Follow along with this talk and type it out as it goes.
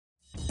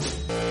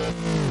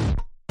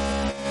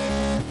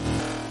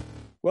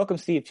Welcome,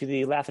 Steve, to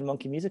the Laughing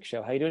Monkey Music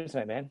Show. How you doing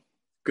tonight, man?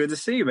 Good to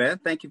see you, man.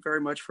 Thank you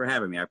very much for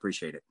having me. I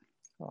appreciate it.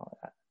 Oh,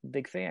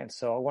 big fan.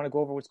 So I want to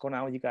go over what's going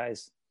on with you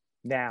guys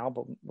now,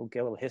 but we'll get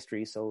a little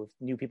history so if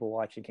new people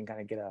watching can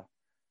kind of get a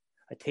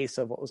taste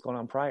of what was going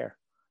on prior.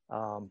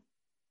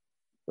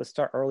 Let's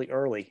start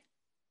early.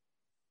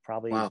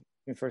 Probably Wow.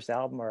 your first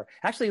album, or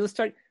actually, let's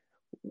start.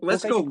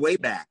 Let's go way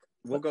back.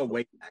 We'll go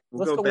way back.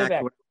 We'll go back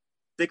to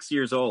 6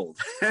 years old.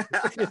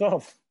 6 years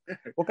old.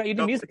 What got you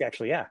into music?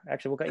 Actually, yeah.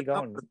 Actually, what got you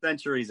going?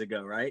 Centuries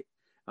ago, right?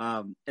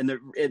 And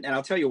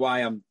I'll tell you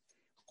why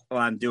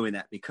I'm doing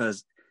that,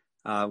 because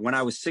when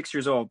I was 6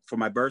 years old for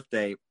my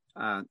birthday,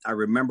 I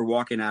remember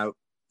walking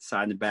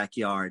outside in the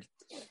backyard,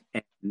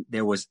 and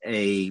there was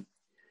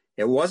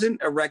it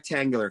wasn't a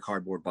rectangular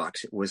cardboard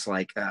box. It was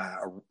like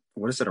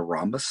what is it, a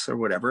rhombus or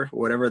whatever,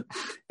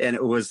 and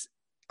it was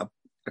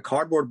a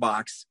cardboard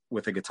box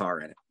with a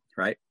guitar in it,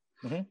 right?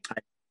 Mm-hmm. I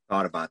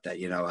thought about that,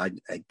 I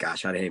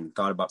hadn't even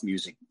thought about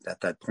music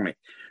at that point.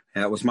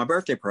 And it was my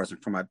birthday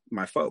present from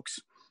my folks.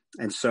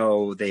 And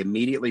so they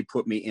immediately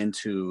put me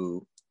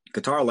into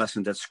guitar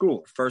lessons at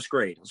school, first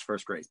grade. It was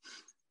first grade.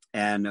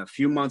 And a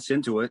few months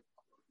into it,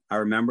 I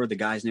remember the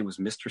guy's name was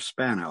Mr.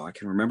 Spano. I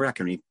can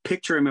even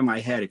picture him in my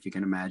head, if you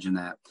can imagine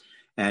that.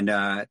 And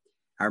I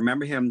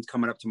remember him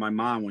coming up to my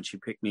mom when she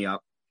picked me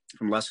up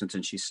from lessons,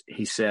 and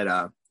he said,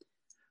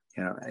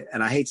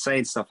 and I hate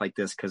saying stuff like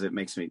this because it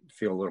makes me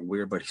feel a little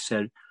weird, but he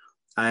said,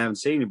 I haven't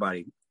seen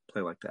anybody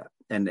play like that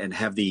and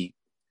have the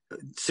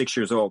 6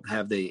 years old,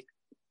 have the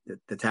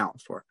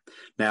talent for it.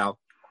 Now,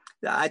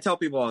 I tell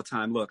people all the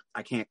time, look,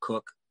 I can't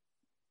cook.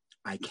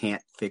 I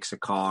can't fix a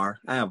car.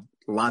 I have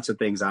lots of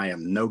things I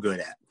am no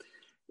good at.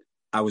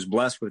 I was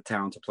blessed with the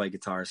talent to play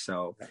guitar.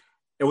 So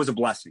it was a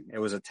blessing. It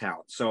was a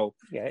talent. So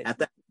at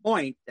that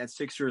point, at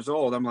 6 years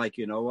old, I'm like,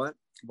 you know what?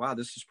 Wow,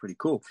 this is pretty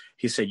cool.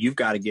 He said, you've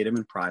got to get him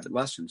in private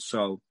lessons.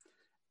 So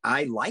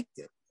I liked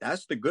it.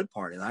 That's the good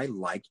part. I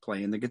liked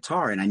playing the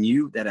guitar, and I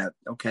knew that,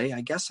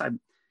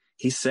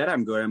 he said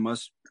I'm good. I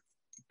must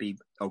be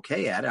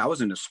okay at it. I was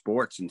into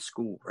sports in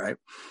school, right?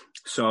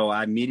 So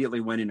I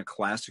immediately went into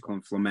classical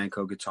and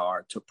flamenco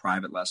guitar, took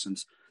private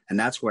lessons, and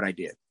that's what I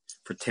did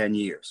for 10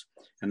 years.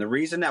 And the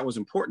reason that was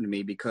important to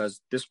me,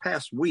 because this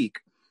past week,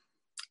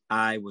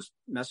 I was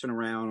messing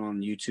around on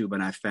YouTube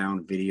and I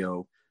found a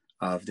video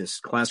of this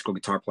classical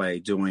guitar player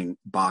doing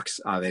Bach's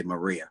Ave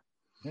Maria.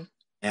 Mm-hmm.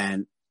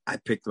 And I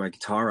picked my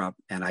guitar up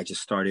and I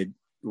just started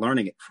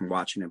learning it from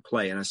watching him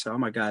play. And I said, oh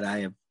my God, I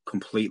have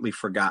completely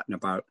forgotten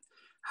about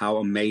how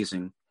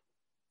amazing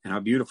and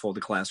how beautiful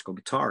the classical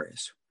guitar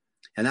is.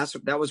 And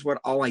that was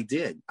all I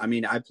did. I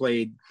mean, I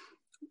played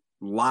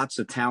lots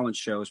of talent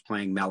shows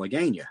playing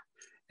Malagueña.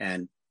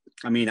 And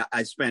I mean,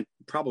 I spent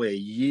probably a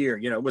year,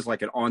 it was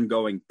like an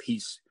ongoing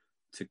piece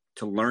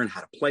to learn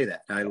how to play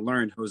that. And I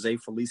learned Jose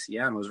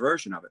Feliciano's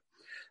version of it.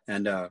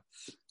 And,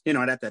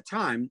 and at that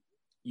time,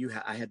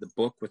 I had the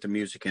book with the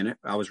music in it.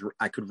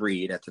 I could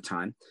read at the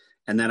time.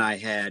 And then I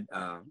had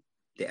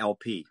the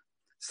LP.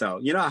 So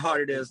you know how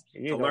hard it is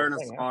to learn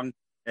a song.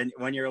 And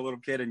when you're a little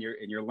kid and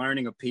you're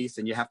learning a piece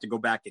and you have to go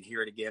back and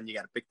hear it again, you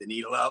got to pick the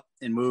needle up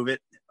and move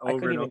it over. I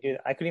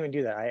couldn't even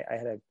do that. I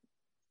had a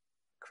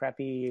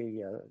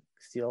crappy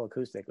steel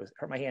acoustic. It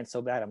hurt my hand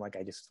so bad. I'm like,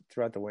 I just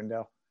threw out the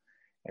window.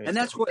 And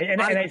that's what.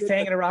 And I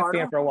sang in a rock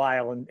band for a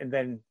while, and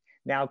then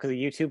now because of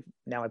YouTube,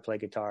 now I play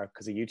guitar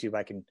because of YouTube.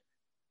 I can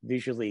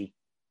visually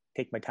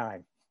take my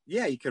time.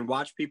 Yeah, you can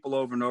watch people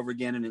over and over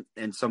again,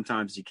 and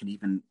sometimes you can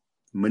even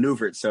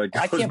maneuver it. So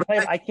I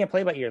can't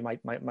play by ear.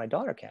 My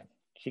daughter can.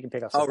 She can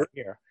pick up stuff by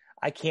ear.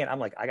 I can't. I'm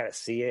like, I gotta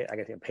see it. I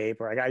gotta see a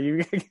paper. I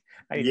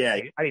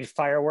need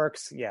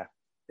fireworks. Yeah.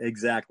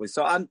 Exactly.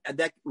 So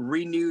that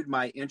renewed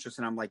my interest,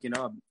 and I'm like,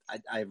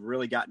 I've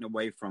really gotten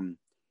away from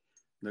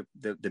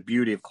the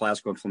beauty of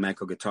classical and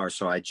flamenco guitar.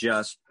 So I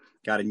just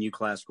got a new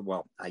classical.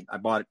 Well, I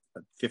bought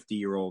a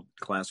 50-year-old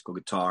classical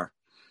guitar.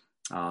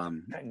 Not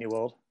new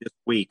old. This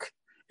week.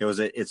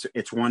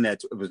 It's one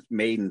that was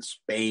made in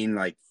Spain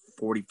like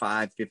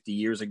 45, 50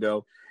 years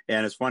ago.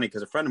 And it's funny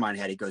because a friend of mine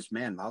he goes,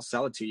 man, I'll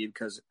sell it to you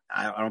because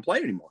I don't play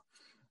it anymore.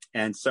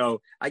 And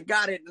so I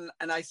got it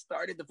and I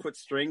started to put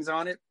strings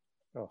on it.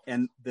 Oh.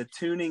 And the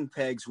tuning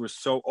pegs were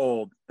so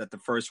old that the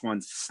first one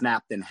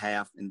snapped in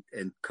half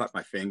and cut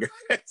my finger.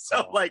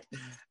 So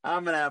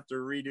I'm going to have to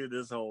redo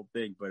this whole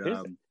thing. But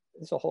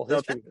it's a whole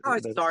history. So that's how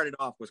I started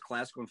off with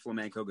classical and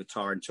flamenco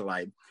guitar until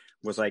I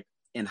was like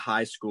in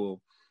high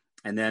school.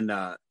 And then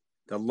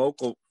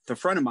the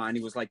friend of mine,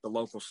 he was like the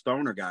local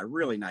stoner guy,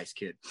 really nice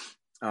kid.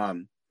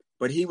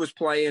 But he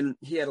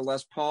had a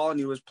Les Paul and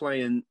he was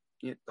playing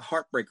the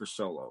Heartbreaker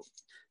solo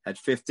at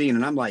 15.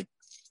 And I'm like,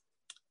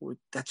 well,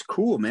 that's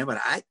cool, man.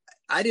 But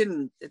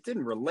it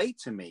didn't relate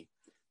to me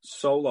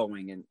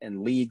soloing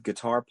and lead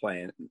guitar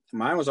playing.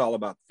 Mine was all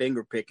about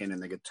finger picking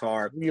and the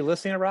guitar. Were you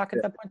listening to rock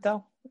at that point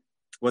though?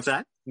 What's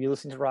that? Were you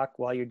listening to rock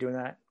while you're doing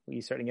that? Were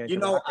you starting to get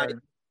into rock?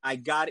 I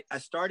got it.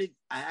 I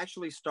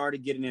actually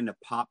started getting into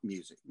pop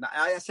music.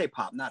 I say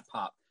pop, not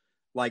pop,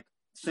 like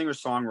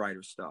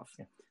singer-songwriter stuff.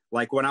 Yeah.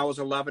 Like when I was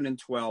 11 and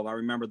 12, I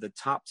remember the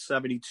top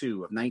 72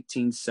 of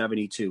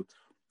 1972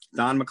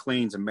 Don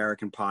McLean's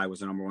American Pie was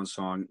the number one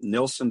song.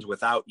 Nilsson's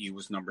Without You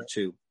was number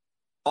two.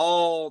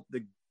 All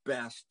the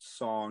best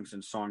songs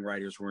and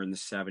songwriters were in the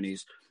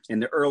 70s. In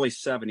the early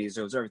 70s,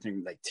 there was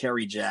everything like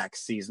Terry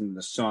Jacks, Season in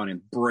the Sun,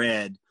 and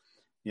Bread,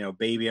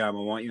 Baby, I'm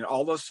a Want,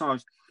 all those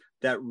songs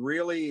that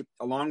really,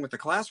 along with the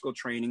classical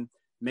training,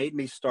 made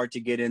me start to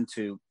get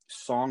into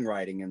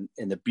songwriting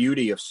and the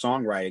beauty of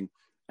songwriting.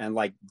 And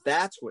like,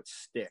 that's what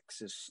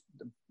sticks, is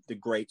the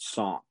great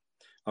song.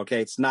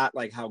 Okay. It's not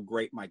like how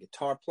great my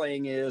guitar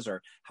playing is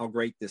or how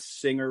great this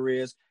singer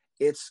is.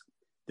 It's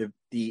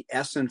the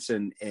essence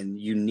and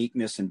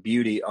uniqueness and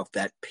beauty of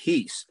that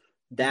piece.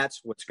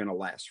 That's what's going to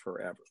last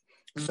forever.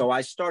 Mm-hmm. So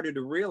I started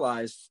to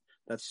realize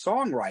that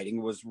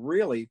songwriting was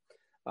really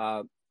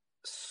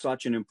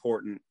such an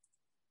important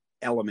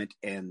element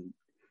in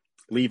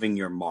leaving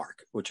your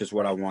mark, which is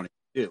what I wanted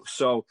to do.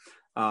 So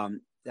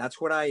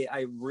that's what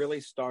I really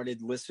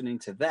started listening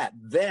to that.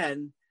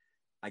 Then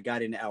I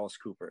got into Alice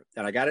Cooper,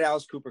 and I got into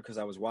Alice Cooper because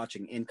I was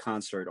watching In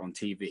Concert on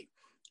TV.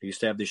 I used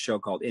to have this show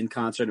called In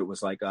Concert. It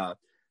was like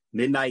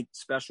Midnight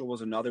Special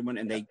was another one.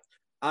 And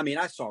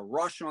I saw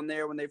Rush on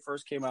there when they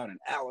first came out, and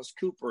Alice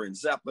Cooper and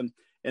Zeppelin,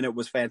 and it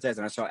was fantastic.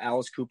 And I saw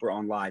Alice Cooper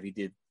on live. He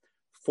did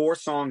 4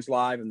 songs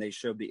live, and they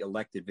showed the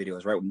Elected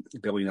videos right when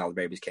 $1 Billion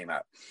Babies came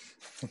out.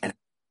 And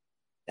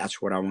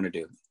that's what I want to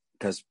do,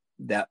 because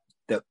the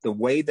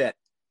way that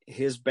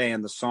his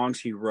band, the songs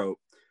he wrote,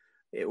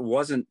 it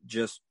wasn't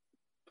just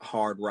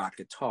hard rock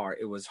guitar.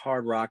 It was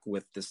hard rock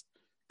with this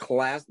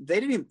class. They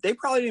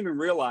probably didn't even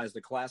realize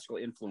the classical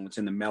influence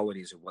in the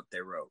melodies of what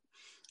they wrote.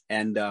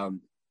 And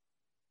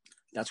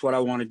that's what I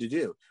wanted to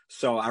do.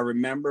 So I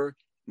remember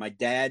my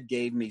dad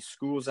gave me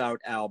School's Out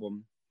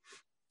album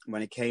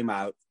when it came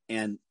out,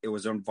 and it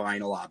was on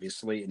vinyl,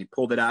 obviously. And he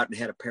pulled it out and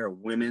had a pair of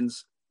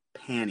women's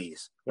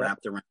panties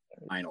wrapped around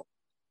the vinyl.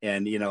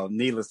 And,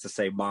 needless to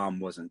say, Mom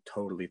wasn't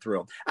totally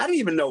thrilled. I didn't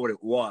even know what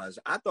it was.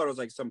 I thought it was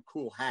like some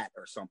cool hat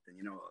or something,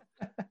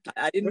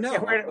 I didn't know.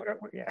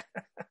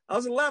 I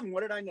was 11.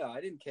 What did I know?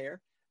 I didn't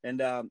care.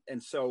 And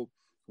so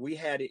we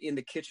had in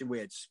the kitchen, we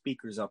had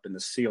speakers up in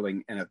the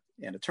ceiling and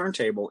a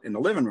turntable in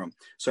the living room.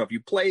 So if you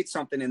played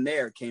something in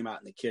there, it came out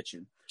in the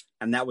kitchen.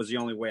 And that was the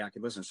only way I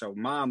could listen. So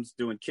Mom's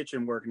doing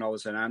kitchen work and all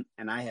this, and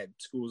I had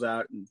Schools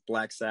Out and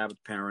Black Sabbath,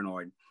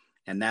 Paranoid.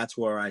 And that's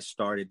where I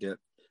started to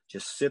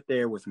just sit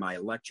there with my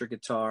electric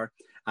guitar.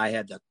 I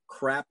had the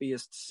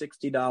crappiest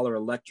 $60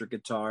 electric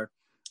guitar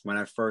when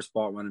I first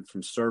bought one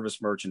from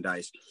Service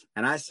Merchandise.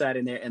 And I sat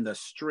in there, and the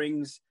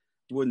strings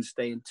wouldn't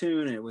stay in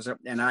tune,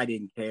 and I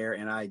didn't care.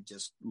 And I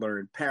just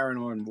learned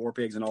Paranoid and War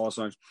Pigs and all those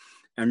songs.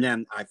 And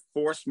then I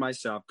forced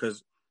myself,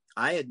 because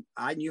I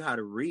knew how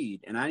to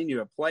read and I knew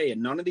how to play,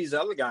 and none of these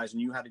other guys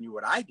knew how to do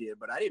what I did,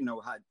 but I didn't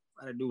know how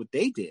to do what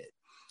they did.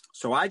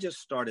 So I just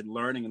started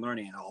learning, and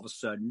all of a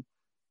sudden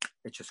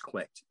it just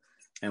clicked.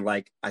 And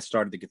like, I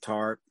started the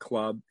guitar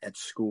club at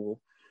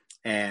school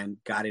and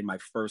got in my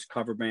first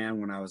cover band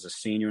when I was a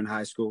senior in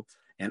high school.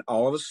 And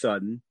all of a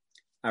sudden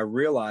I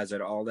realized that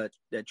all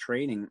that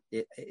training,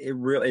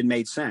 it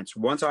made sense.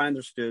 Once I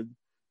understood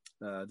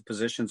the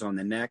positions on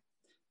the neck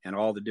and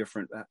all the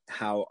different,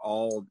 how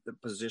all the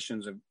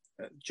positions of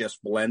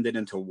just blended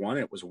into one,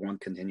 it was one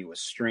continuous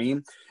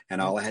stream.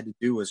 And all I had to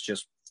do was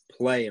just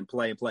play and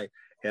play and play.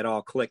 It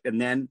all clicked. And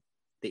then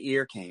the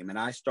ear came, and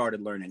I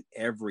started learning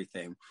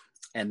everything.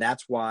 And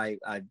that's why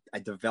I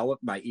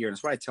developed my ear. And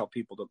that's why I tell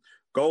people to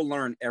go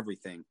learn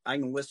everything. I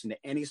can listen to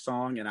any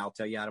song and I'll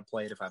tell you how to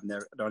play it if I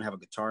don't have a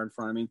guitar in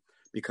front of me,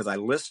 because I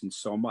listen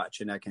so much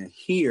and I can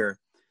hear,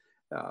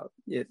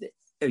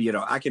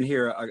 I can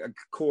hear a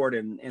chord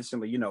and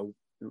instantly,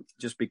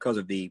 just because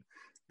of the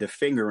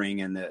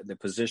fingering and the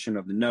position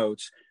of the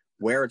notes,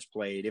 where it's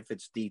played, if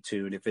it's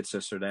detuned, if it's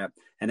this or that.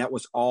 And that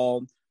was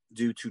all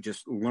due to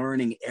just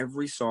learning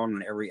every song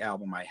on every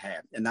album I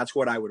had. And that's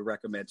what I would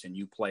recommend to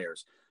new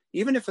players.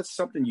 Even if it's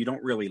something you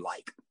don't really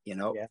like,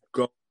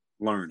 go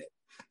learn it.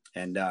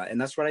 And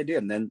that's what I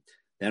did. And then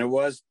it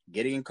was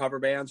getting in cover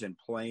bands and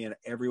playing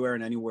everywhere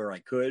and anywhere I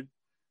could.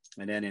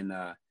 And then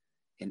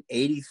in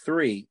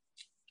 83,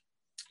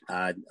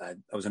 I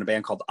was in a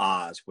band called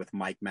Oz with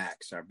Mike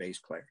Max, our bass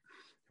player,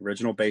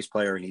 original bass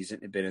player. And he's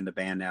been in the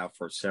band now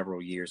for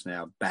several years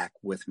now, back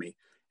with me.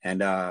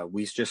 And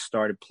we just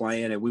started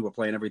playing, and we were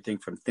playing everything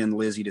from Thin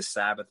Lizzy to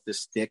Sabbath, to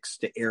Styx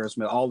to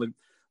Aerosmith, all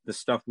the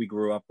stuff we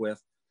grew up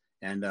with.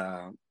 And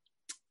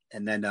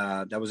then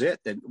that was it.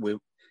 Then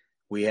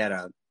we had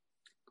a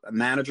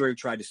manager who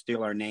tried to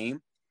steal our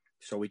name,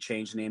 so we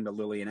changed the name to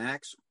Lillian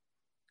Axe.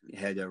 We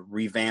had a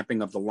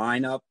revamping of the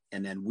lineup,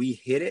 and then we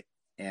hit it.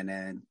 And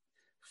then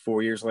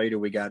 4 years later,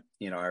 we got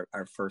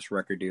our first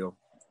record deal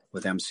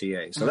with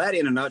MCA. So that,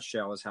 in a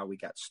nutshell, is how we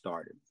got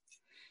started.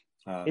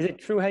 Is it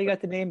true how you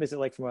got the name? Is it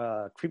like from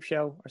a Creep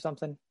Show or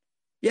something?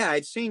 Yeah,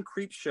 I'd seen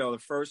Creep Show, the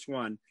first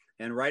one.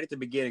 And right at the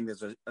beginning,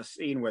 there's a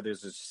scene where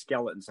there's a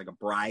skeleton. It's like a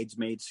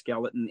bridesmaid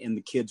skeleton in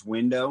the kid's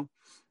window.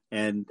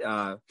 And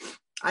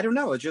I don't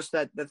know. It's just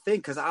that the thing,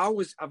 because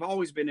I've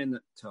always been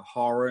into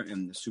horror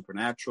and the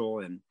supernatural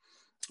and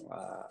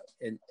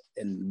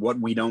what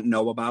we don't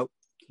know about.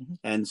 Mm-hmm.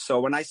 And so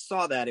when I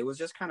saw that, it was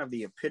just kind of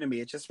the epitome.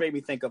 It just made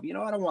me think of,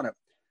 I don't want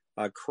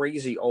a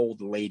crazy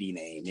old lady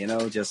name,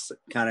 just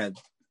kind of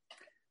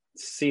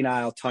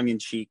senile,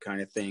 tongue-in-cheek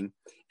kind of thing.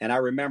 And I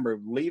remember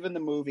leaving the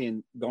movie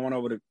and going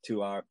over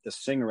to the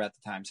singer at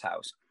the time's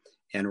house.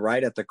 And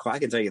right at I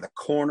can tell you the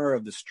corner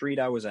of the street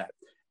I was at,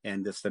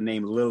 and just the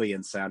name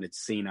Lillian sounded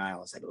senile. I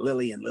was like,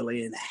 Lillian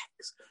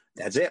Axe.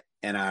 That's it.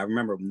 And I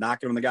remember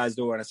knocking on the guy's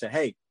door and I said,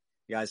 hey,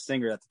 the guy's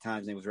singer at the time,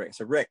 his name was Rick. I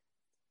said, Rick,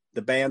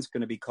 the band's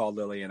going to be called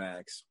Lillian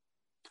Axe.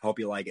 Hope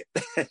you like it.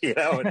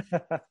 And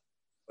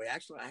we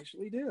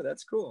actually do.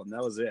 That's cool. And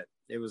that was it.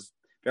 It was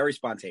very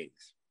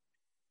spontaneous.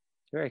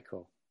 Very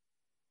cool.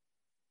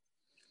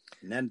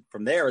 And then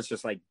from there, it's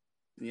just like,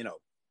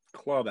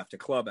 club after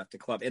club after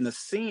club. And the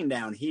scene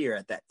down here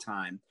at that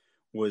time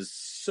was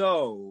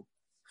so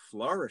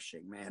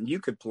flourishing, man. You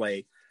could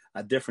play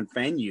a different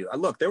venue.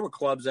 Look, there were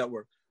clubs that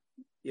were,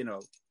 you're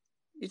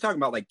talking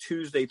about like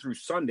Tuesday through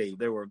Sunday,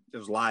 there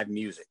was live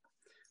music.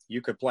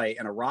 You could play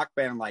in a rock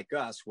band like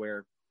us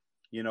where,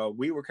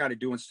 we were kind of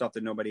doing stuff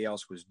that nobody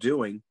else was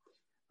doing.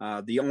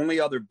 The only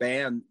other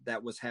band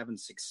that was having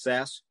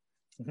success,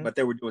 mm-hmm. but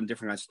they were doing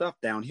different kind of stuff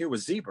down here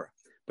was Zebra.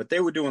 But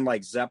they were doing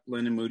like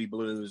Zeppelin and Moody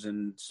Blues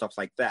and stuff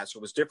like that. So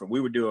it was different. We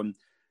were doing,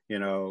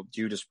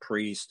 Judas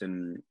Priest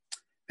and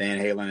Van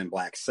Halen and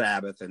Black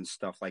Sabbath and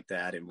stuff like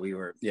that. And we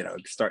were,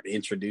 starting to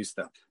introduce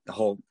the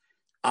whole,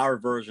 our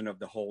version of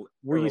the whole.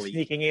 Were you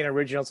sneaking in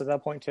originals at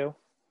that point too?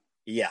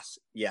 Yes.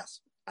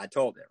 I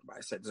told everybody,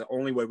 I said, it's the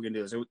only way we can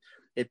do this.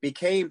 It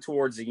became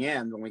towards the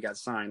end when we got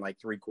signed, like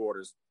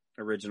 3/4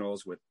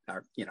 originals with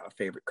our,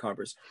 favorite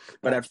covers.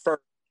 But at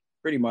first,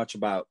 pretty much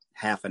about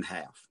half and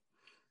half.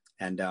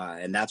 And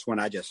that's when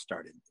I just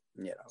started,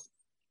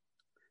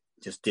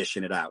 just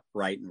dishing it out,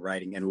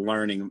 writing and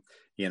learning,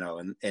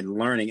 and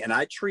learning. And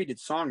I treated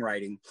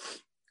songwriting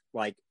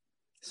like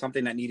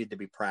something that needed to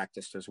be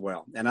practiced as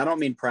well. And I don't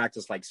mean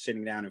practice like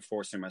sitting down and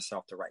forcing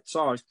myself to write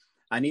songs.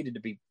 I needed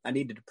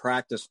to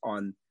practice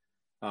on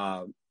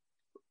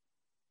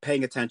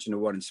paying attention to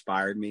what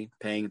inspired me,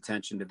 paying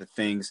attention to the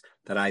things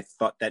that I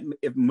thought that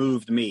it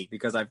moved me,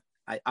 because I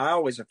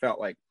always have felt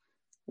like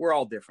we're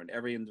all different.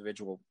 Every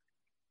individual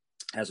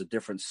has a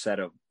different set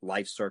of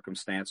life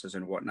circumstances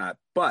and whatnot,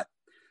 but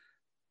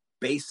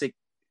basic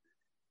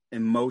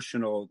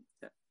emotional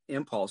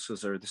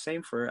impulses are the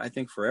same for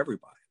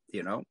everybody.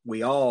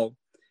 We all,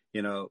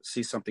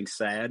 see something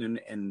sad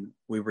and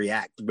we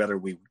react, whether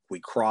we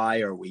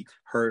cry or we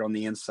hurt on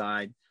the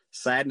inside.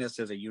 Sadness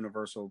is a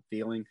universal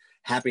feeling.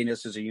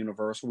 Happiness is a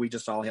universal. We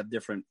just all have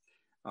different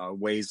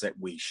ways that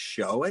we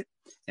show it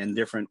and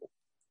different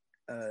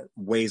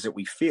ways that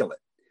we feel it.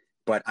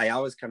 But I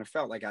always kind of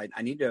felt like I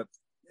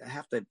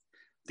have to,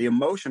 the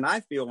emotion I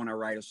feel when I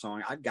write a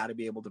song, I've got to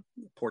be able to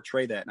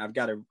portray that. And I've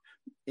got to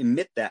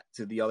emit that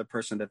to the other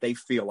person that they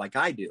feel like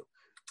I do.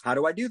 How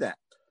do I do that?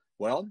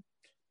 Well,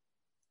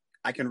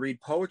 I can read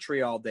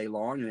poetry all day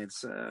long, and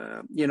it's,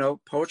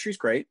 poetry's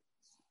great,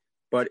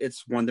 but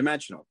it's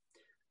one-dimensional.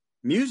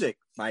 Music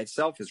by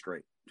itself is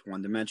great. It's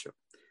one-dimensional.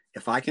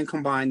 If I can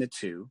combine the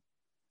two,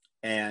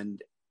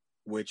 and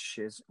which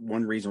is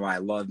one reason why I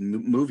love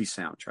movie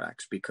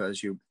soundtracks,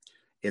 because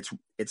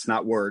it's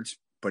not words,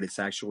 but it's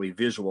actually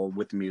visual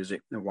with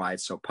music, and why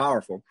it's so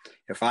powerful.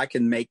 If I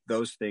can make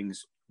those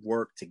things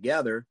work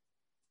together,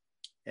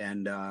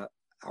 and I'll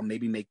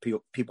maybe make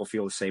people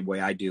feel the same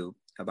way I do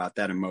about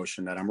that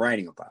emotion that I'm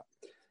writing about.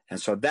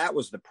 And so that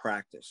was the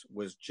practice,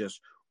 was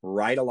just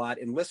write a lot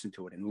and listen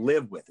to it and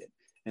live with it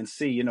and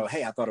see,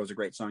 hey, I thought it was a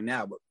great song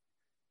now, but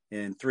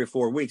in 3 or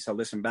 4 weeks, I'll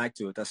listen back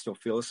to it. I still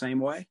feel the same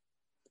way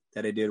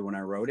that I did when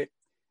I wrote it.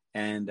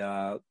 And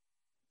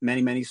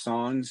many, many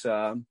songs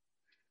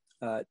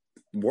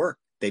work.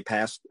 They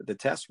passed the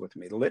test with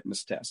me, the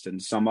litmus test,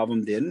 and some of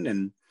them didn't.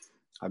 And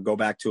I'll go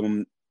back to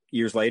them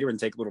years later and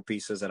take little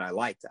pieces that I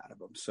liked out of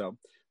them. So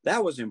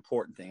that was the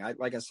important thing.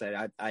 Like I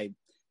said, I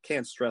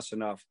can't stress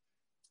enough.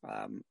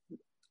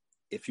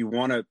 If you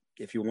want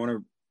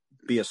to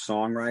be a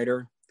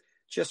songwriter,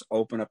 just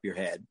open up your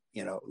head,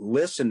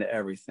 listen to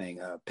everything,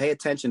 pay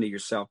attention to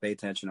yourself, pay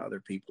attention to other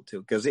people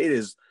too, because it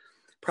is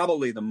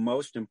probably the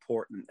most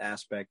important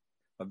aspect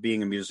of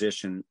being a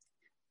musician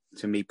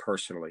to me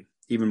personally,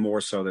 even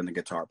more so than the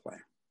guitar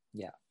playing.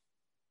 Yeah.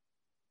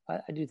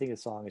 I do think the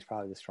song is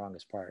probably the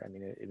strongest part. I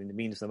mean, it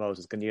means the most.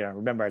 It's going to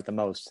remember it the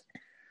most.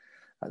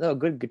 Although a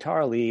good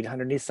guitar lead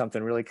underneath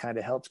something really kind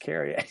of helps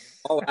carry it.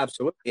 Oh,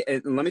 absolutely.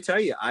 And let me tell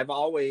you, I've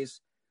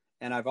always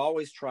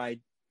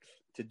tried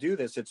to do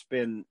this. It's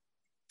been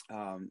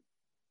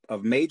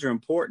of major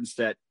importance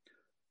that,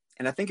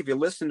 and I think if you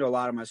listen to a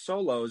lot of my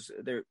solos,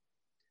 there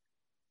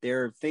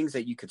are things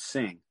that you could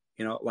sing,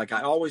 like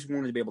I always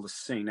wanted to be able to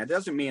sing. That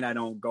doesn't mean I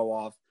don't go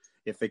off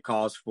if it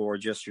calls for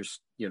just your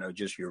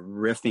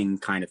riffing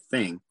kind of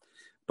thing,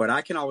 but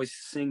I can always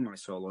sing my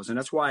solos. And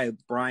that's why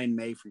Brian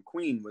May from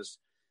Queen was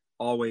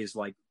always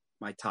like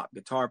my top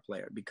guitar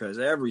player, because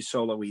every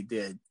solo we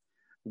did,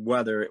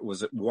 whether it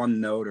was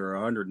one note or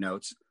 100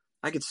 notes,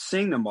 I could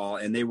sing them all,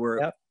 and they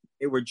were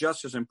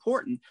just as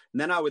important. And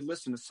then I would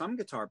listen to some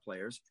guitar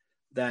players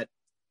that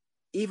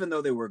even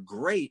though they were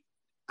great,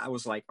 I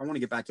was like, I want to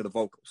get back to the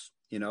vocals,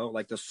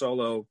 like the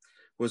solo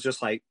was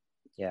just like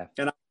an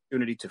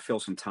opportunity to fill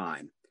some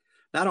time.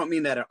 Now, I don't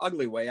mean that in an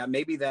ugly way.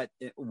 Maybe that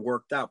it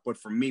worked out. But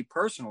for me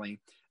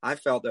personally, I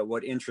felt that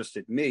what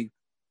interested me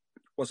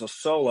was a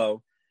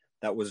solo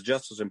that was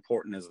just as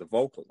important as the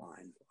vocal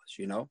line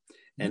was,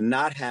 and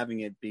not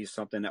having it be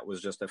something that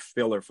was just a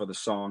filler for the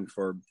song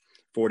for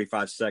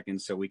 45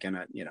 seconds so we can,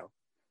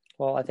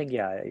 Well, I think,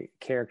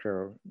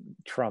 character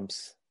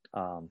trumps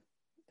the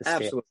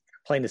absolutely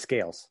playing the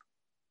scales.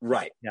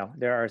 Right.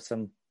 There are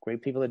some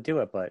great people that do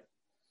it, but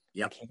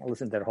I can't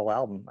listen to their whole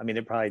album. I mean,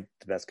 they're probably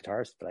the best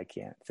guitarists, but I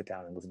can't sit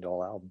down and listen to the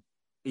whole album.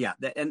 Yeah.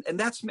 And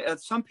that's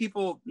some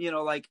people,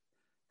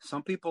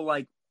 some people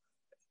like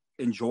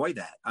enjoy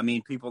that. I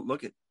mean, people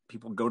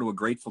go to a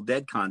Grateful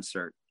Dead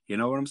concert. You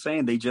know what I'm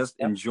saying? They just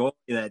enjoy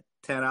that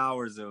 10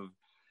 hours of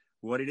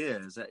what it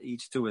is,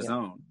 each to his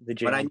own.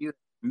 But I knew,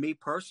 me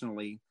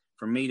personally,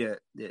 for me to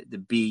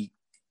be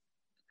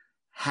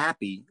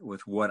happy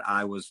with what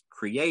I was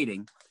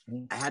creating,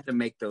 I had to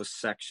make those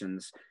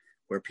sections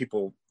where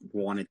people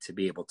wanted to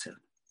be able to.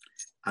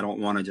 I don't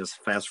want to just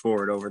fast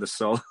forward over the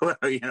solo,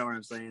 you know what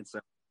I'm saying?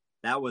 So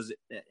that was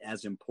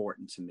as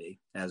important to me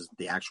as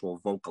the actual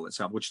vocal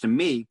itself, which to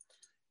me,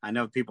 I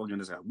know people are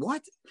going to say,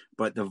 what?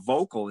 But the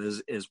vocal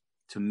is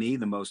to me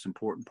the most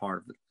important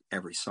part of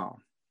every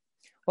song.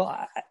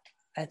 Well,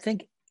 I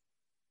think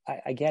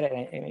I get it.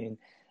 I mean,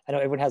 I know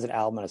everyone has an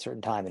album at a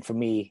certain time. And for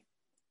me,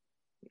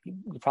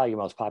 probably your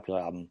most popular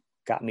album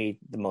got me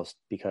the most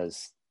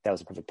because that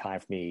was the perfect time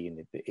for me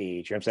and the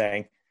age. You know what I'm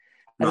saying?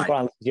 I just go on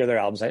and listen to the other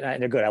albums,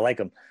 and they're good. I like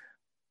them.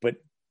 But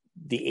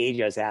the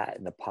age I was at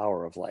and the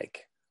power of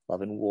like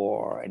Love and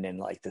War, and then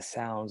like the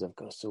sounds of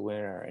Ghost of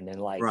Winter, and then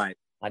like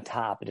on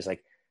top, it just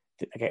like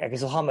I can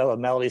still hum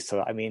melodies.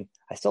 So I mean,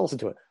 I still listen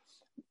to it.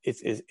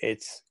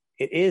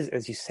 It is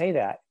as you say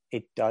that,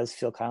 it does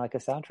feel kind of like a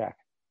soundtrack.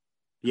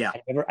 Yeah,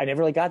 I never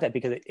really got that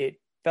because it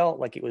felt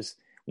like it was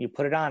when you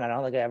put it on. I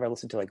don't think I ever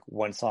listened to like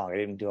one song. I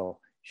didn't do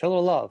Show a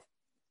Little Love.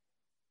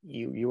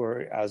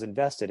 I was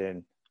invested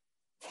in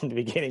from the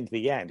beginning to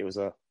the end. It was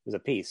a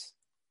piece.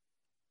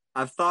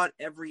 I've thought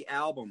every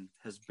album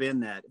has been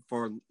that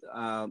for,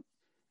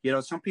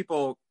 some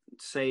people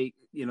say,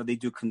 they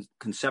do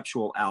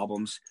conceptual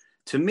albums.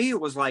 To me, it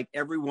was like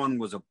everyone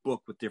was a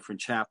book with different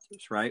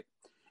chapters, right?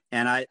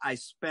 And I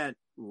spent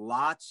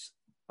lots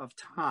of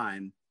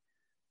time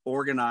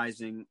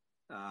organizing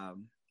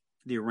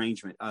the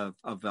arrangement of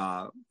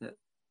the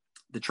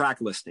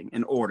track listing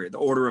in order, the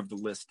order of the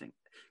listing,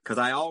 because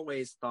I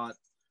always thought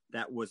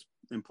that was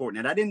important.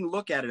 And I didn't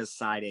look at it as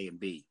side A and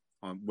B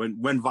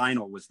when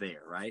vinyl was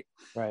there, right?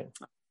 Right.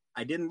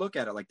 I didn't look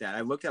at it like that.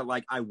 I looked at it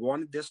like I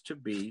wanted this to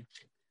be,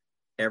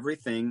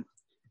 everything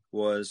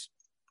was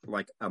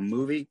like a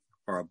movie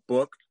or a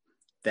book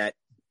that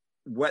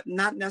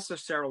not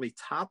necessarily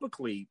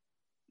topically,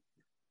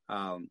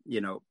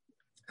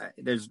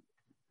 there's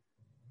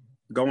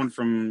going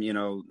from,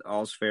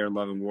 All's Fair,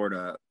 Love and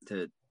War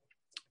to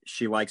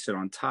She Likes It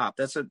on Top.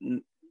 That's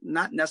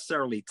not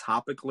necessarily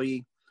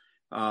topically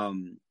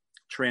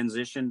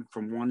transition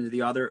from one to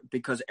the other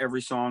because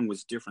every song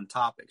was different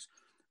topics.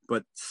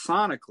 But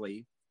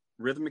sonically,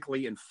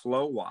 rhythmically, and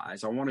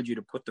flow-wise, I wanted you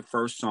to put the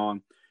first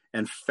song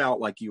and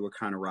felt like you were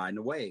kind of riding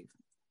a wave.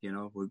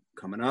 We're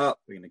coming up,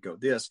 we're going to go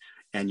this,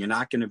 and I'm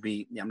not going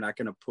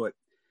to put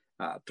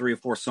 3 or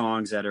 4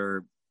 songs that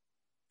are,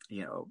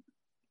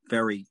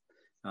 very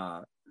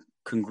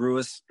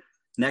congruous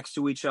next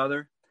to each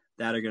other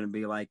that are going to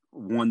be like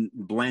one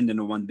blend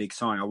into one big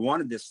song. I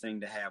wanted this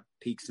thing to have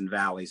peaks and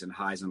valleys and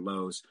highs and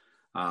lows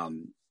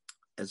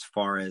as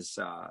far as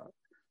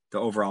the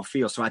overall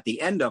feel. So at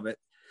the end of it,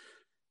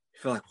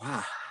 I feel like,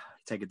 wow,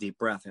 take a deep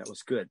breath. That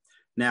was good.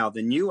 Now,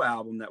 the new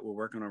album that we're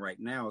working on right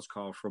now is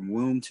called From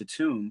Womb to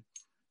Tomb,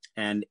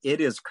 and it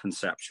is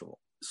conceptual.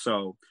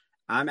 So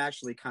I'm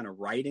actually kind of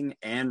writing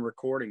and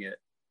recording it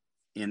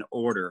in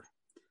order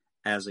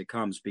as it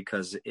comes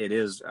because it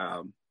is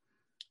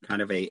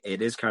kind of a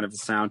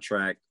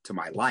soundtrack to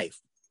my life,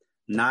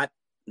 not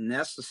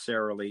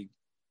necessarily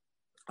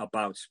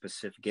about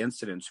specific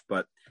incidents,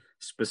 but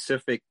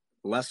specific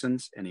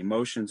lessons and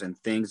emotions and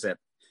things that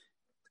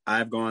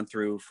I've gone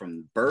through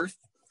from birth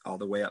all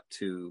the way up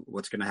to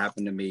what's going to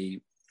happen to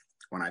me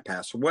when I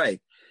pass away.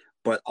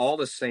 But all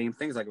the same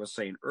things, like I was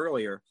saying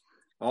earlier,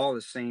 all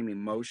the same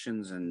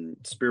emotions and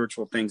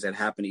spiritual things that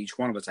happen to each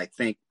one of us, I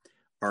think,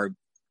 are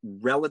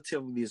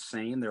relatively the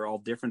same. They're all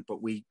different, but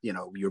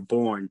you're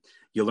born,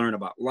 you learn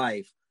about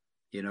life,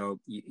 you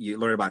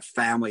learn about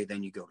family,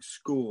 then you go to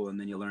school, and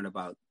then you learn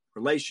about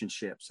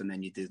relationships, and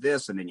then you do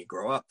this, and then you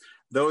grow up.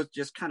 Those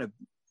just kind of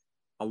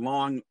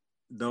along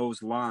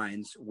those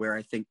lines where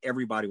I think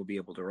everybody will be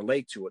able to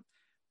relate to it.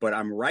 But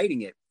I'm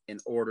writing it in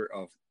order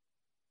of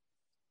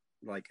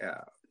like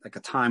a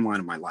timeline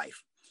of my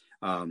life.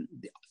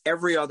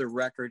 Every other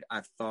record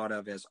I've thought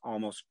of as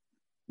almost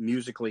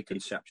musically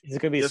conceptual. Is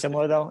it going to be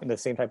similar though, in the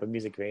same type of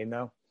music vein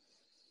though?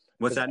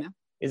 What's that now?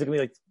 Is it going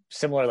to be like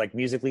similar, like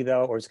musically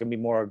though, or is it going to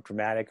be more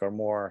dramatic or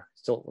more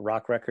still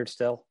rock record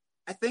still?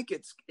 I think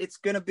it's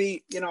going to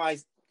be, you know,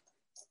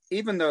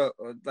 even the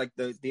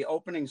the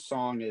opening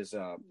song is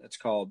it's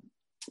called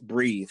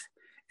Breathe,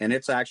 and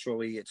it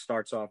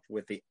starts off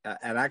with an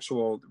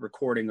actual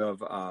recording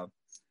of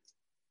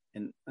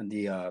and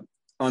the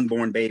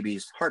unborn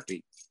baby's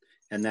heartbeat,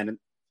 and then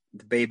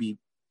the baby,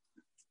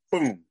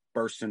 boom,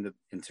 bursts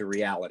into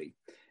reality,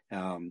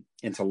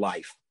 into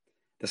life.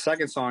 The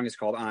second song is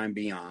called I'm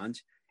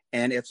Beyond,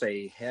 and it's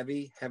a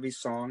heavy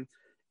song,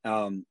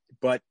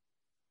 but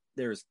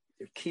there's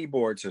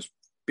keyboards, there's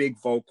big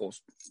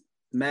vocals,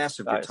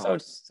 massive guitar.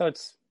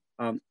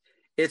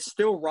 It's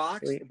still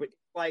rocks, but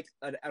like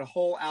a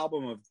whole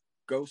album of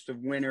Ghost of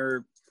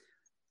Winter,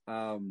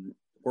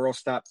 World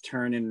Stop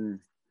Turning.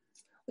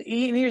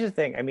 Here's the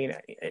thing. I mean,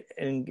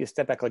 and you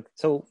step back, like,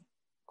 so of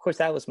course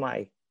that was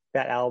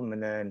that album,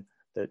 and then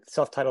the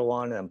self-titled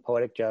one, and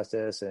Poetic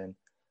Justice, and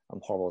I'm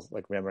horrible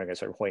like remembering at a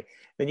certain point.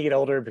 Then you get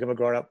older, become a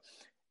grown-up,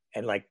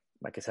 and like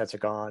my cassettes are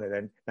gone, and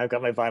then I've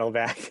got my vinyl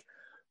back.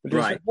 But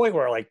there's a point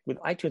where, like, with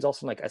iTunes,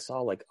 also, like, I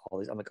saw like all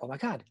these. I'm like, oh my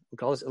god,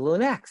 look at all this Lil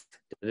Next.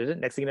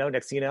 Next thing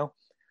you know,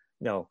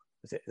 no,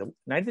 is it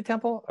Night at the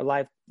Temple or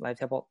Live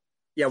Temple?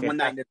 Yeah, One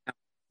Night at the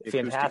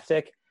Temple.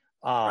 Fantastic.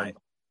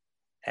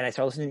 And I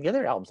started listening to the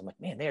other albums. I'm like,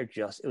 man, they're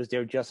just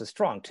as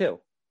strong too.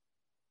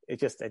 It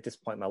just, at this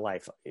point in my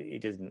life,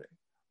 it doesn't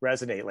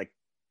resonate like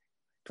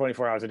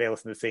 24 hours a day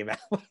listening to the same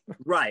album.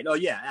 Right. Oh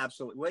yeah,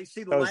 absolutely. Well, you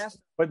see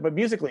but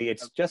musically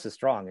it's just as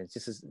strong. It's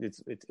just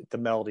it's the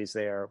melodies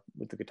there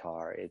with the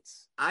guitar.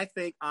 I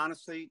think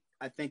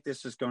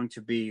this is going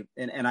to be,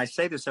 and I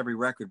say this every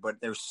record, but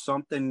there's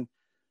something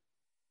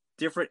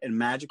different and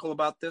magical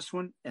about this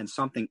one, and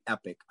something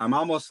epic. I'm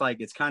almost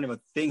like, it's kind of a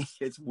thing.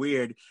 It's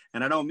weird,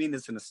 and I don't mean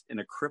this in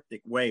a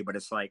cryptic way, but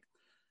it's like,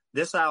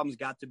 this album's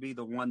got to be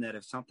the one that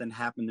if something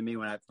happened to me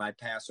if I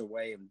pass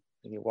away and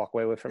you walk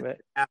away from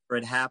it, after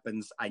it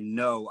happens, I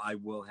know I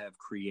will have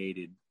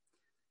created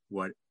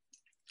what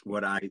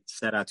I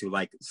set out to,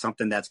 like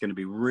something that's going to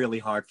be really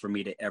hard for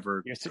me to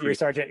ever. Your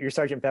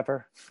Sergeant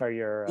Pepper, or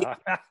your.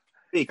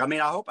 I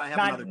mean, I hope I have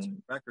another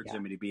 2 records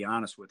in me, to be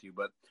honest with you,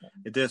 but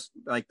it just,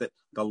 like the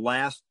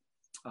last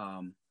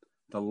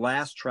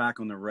track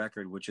on the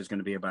record, which is going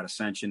to be about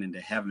ascension into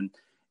heaven,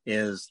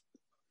 is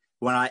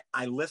when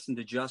I listen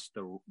to just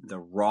the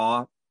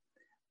raw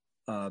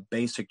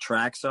basic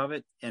tracks of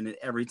it, and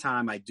every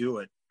time I do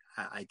it,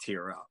 I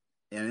tear up.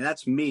 And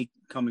that's me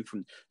coming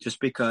from, just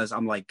because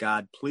I'm like,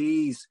 God,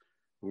 please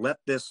let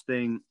this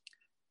thing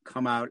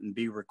come out and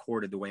be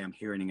recorded the way I'm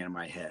hearing it in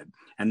my head.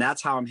 And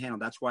that's how I'm handling.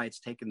 That's why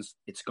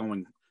it's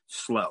going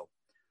slow,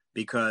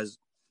 because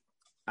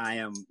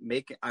I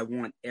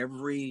want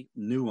every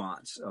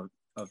nuance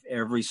of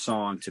every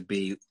song to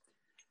be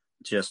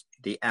just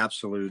the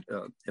absolute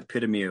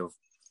epitome of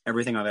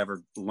everything I've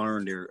ever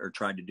learned or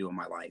tried to do in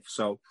my life.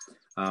 So,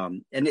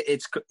 and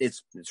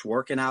it's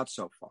working out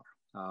so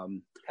far.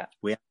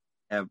 We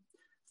have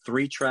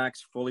 3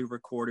 tracks fully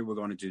recorded. We're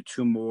going to do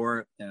 2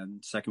 more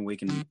second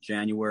week in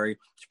January.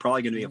 It's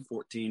probably going to be a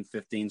 14,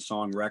 15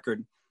 song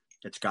record.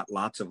 It's got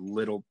lots of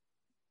little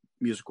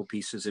musical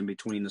pieces in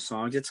between the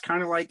songs. It's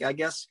kind of like, I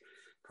guess,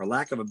 for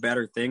lack of a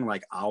better thing,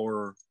 like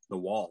The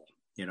Wall,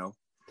 you know.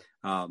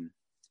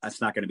 That's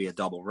not going to be a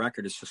double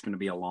record. It's just going to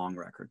be a long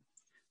record,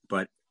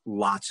 but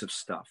lots of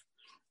stuff.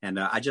 And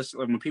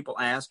when people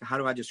ask, how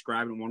do I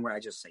describe it in one way? I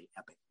just say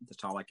epic.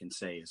 That's all I can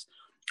say is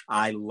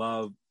I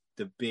love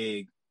the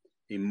big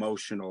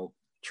emotional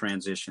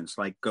transitions,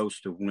 like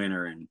Ghost of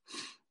Winter and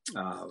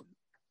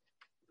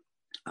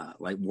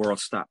like World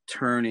Stop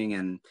Turning,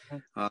 and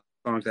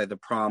songs like The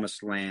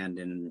Promised Land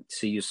and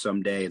See You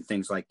Someday and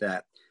things like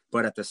that.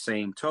 But at the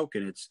same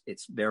token,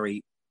 it's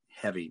very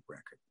heavy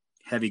record,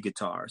 heavy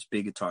guitars,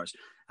 big guitars.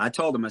 I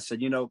told them, I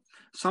said,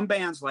 some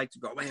bands like to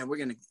go, man, we're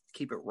going to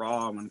keep it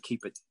raw. I'm going to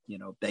keep it,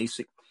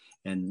 basic,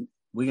 and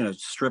we're going to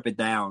strip it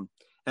down.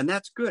 And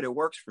that's good. It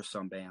works for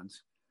some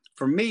bands.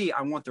 For me,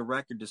 I want the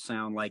record to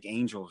sound like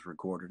Angels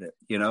recorded it,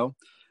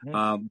 Mm-hmm.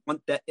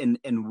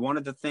 And one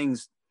of the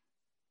things,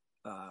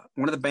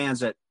 one of the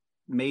bands that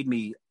made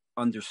me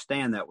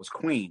understand that was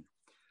Queen.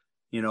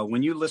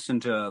 When you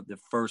listen to the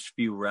first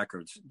few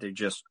records, they're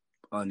just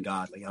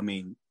ungodly. I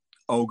mean,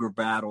 Ogre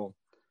Battle,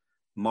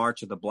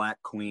 March of the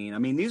Black Queen. I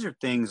mean, these are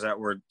things that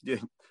were, you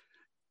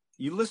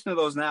listen to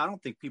those now, I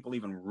don't think people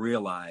even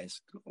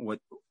realize what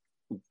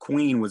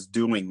Queen was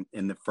doing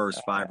in the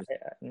first 5.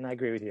 I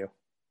agree with you.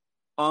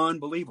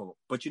 Unbelievable.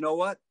 But you know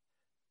what?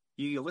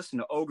 You listen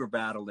to Ogre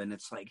Battle, and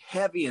it's like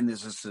heavy, and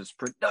there's this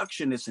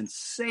production, it's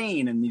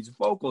insane, and these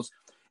vocals,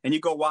 and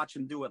you go watch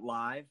them do it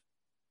live,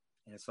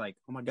 and it's like,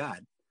 oh my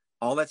God,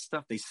 all that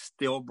stuff, they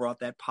still brought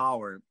that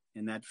power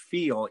and that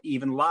feel,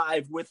 even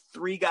live with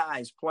 3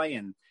 guys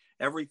playing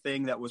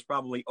everything that was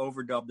probably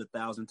overdubbed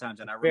 1,000 times.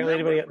 And I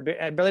remember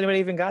barely anybody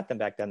even got them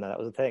back then. That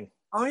was a thing.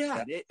 Oh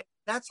yeah.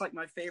 That's like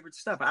my favorite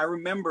stuff. I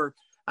remember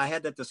I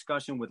had that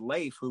discussion with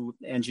Leif, who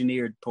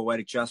engineered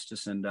Poetic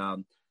Justice and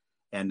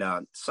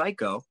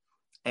Psycho.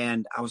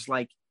 And I was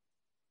like,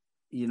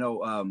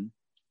 are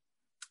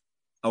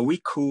we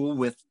cool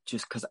with,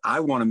 just because I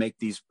want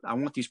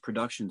these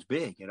productions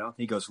big,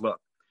 He goes,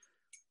 look,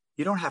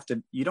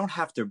 you don't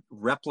have to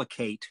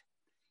replicate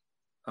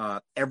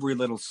every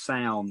little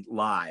sound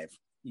live.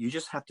 You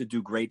just have to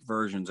do great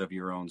versions of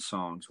your own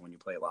songs when you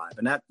play live.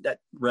 And that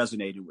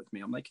resonated with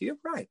me. I'm like, you're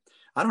right.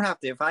 I don't have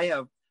to, if I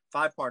have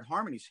 5-part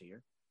harmonies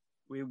here,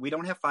 we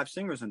don't have 5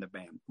 singers in the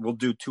band. We'll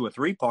do 2 or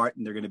 3 part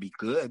and they're going to be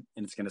good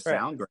and it's going to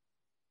sound great.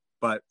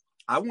 But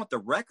I want the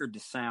record to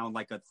sound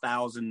like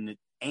 1,000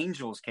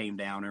 angels came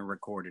down and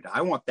recorded.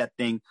 I want that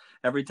thing,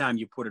 every time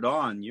you put it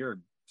on, your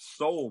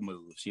soul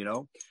moves, you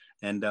know?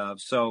 And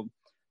so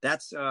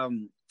that's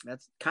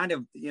kind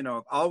of, you know,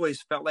 I've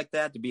always felt like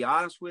that, to be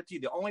honest with you.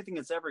 The only thing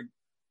that's ever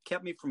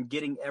kept me from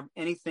getting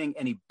anything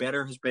any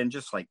better has been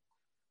just like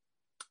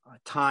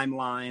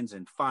timelines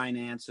and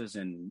finances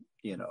and,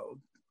 you know,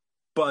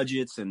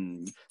 budgets,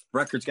 and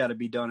records got to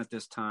be done at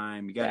this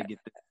time. You got to get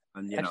this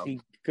done, you actually,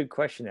 know. Good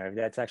question there.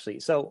 That's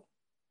actually, so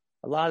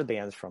a lot of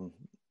bands from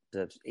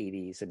the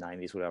 80s and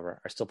 90s,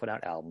 whatever, are still putting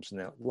out albums,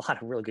 and a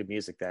lot of really good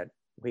music that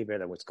way better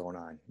than what's going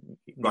on.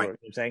 You know what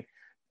I'm saying?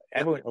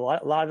 Everyone, a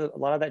lot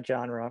of that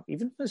genre,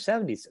 even from the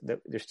 70s,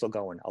 they're still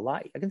going. A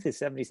lot, I can say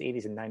 70s,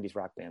 80s, and 90s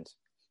rock bands,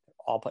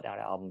 all putting out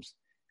albums,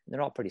 and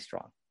they're all pretty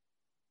strong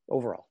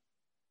overall.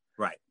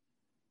 Right.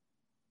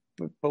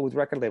 But with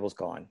record labels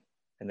gone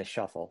and the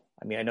shuffle,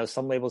 I mean, I know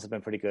some labels have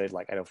been pretty good.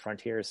 Like I know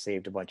Frontier has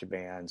saved a bunch of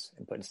bands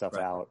and putting stuff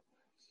out.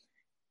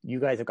 You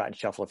guys have gotten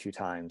shuffled a few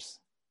times.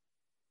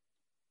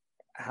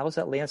 How's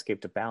that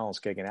landscape to balance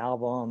getting an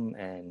album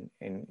and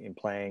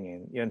playing,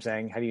 and you know what I'm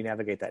saying? How do you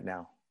navigate that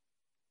now?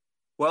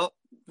 Well,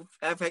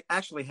 I've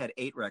actually had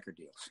 8 record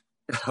deals.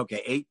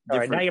 Okay, 8. All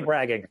right, now you're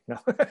bragging. No,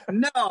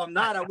 no, I'm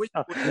not. I wish.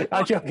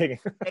 I'm joking.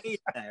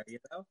 8 there, you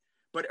know.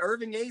 But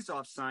Irving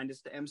Azoff signed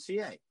us to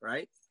MCA,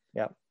 right?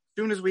 Yeah. As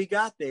soon as we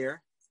got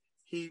there,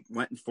 he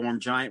went and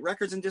formed Giant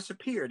Records and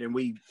disappeared. And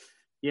we,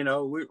 you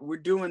know, we're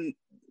doing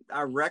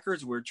our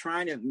records. We're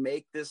trying to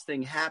make this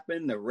thing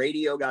happen. The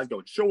radio guys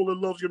go, "Shoulder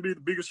Love's gonna be the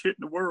biggest hit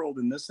in the world,"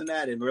 and this and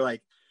that. And we're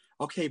like,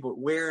 okay, but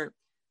when,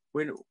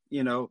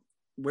 you know,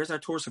 where's our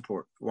tour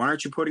support? Why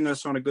aren't you putting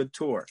us on a good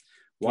tour?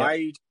 Why are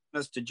you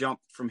telling us to jump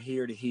from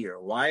here to here?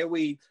 Why are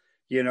we,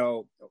 you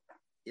know,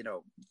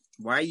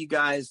 why are you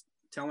guys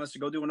telling us to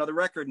go do another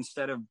record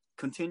instead of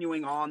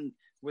continuing on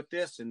with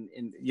this? And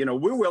you know,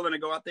 we're willing to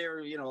go out there,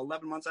 you know,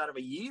 11 months out of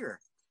a year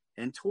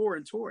and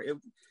tour.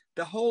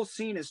 The whole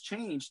scene has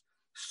changed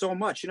so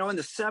much. You know, in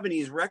the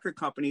 70s, record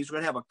companies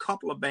would have a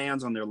couple of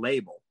bands on their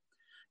label,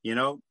 you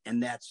know,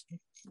 and that's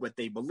what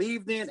they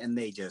believed in, and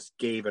they just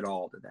gave it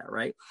all to that,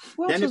 right?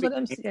 Who else was at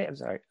MCA? I'm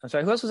sorry.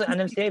 Who else was on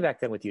MCA back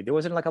then with you? There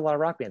wasn't like a lot of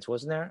rock bands,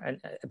 wasn't there?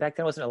 And back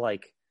then, wasn't it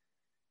like?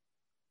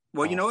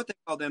 Well, you know what they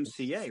called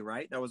MCA,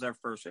 right? That was our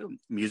first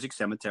Music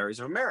Cemeteries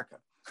of America.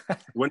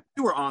 When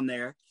we were on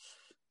there,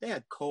 they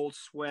had Cold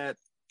Sweat,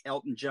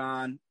 Elton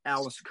John,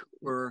 Alice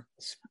Cooper.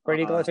 Spread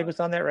Eagle, I think, was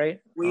on there, right?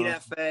 Sweet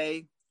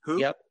F.A. Who?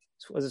 Yep.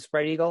 Was it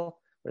Spread Eagle?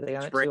 Were they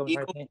on Spread it too?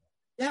 Eagle?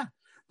 Yeah.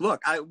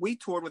 Look, we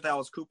toured with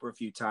Alice Cooper a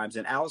few times,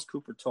 and Alice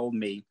Cooper told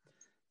me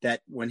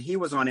that when he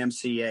was on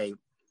MCA,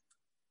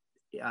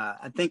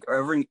 I think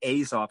Irving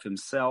Azoff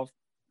himself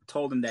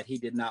told him that he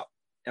did not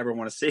ever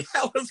want to see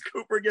Alice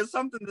Cooper again,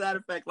 something to that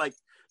effect. Like,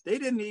 they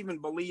didn't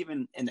even believe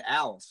in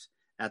Alice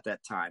at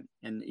that time.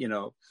 And, you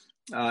know,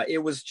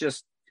 it was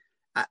just,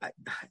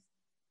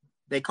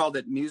 they called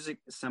it Music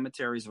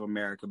Cemeteries of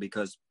America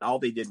because all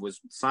they did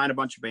was sign a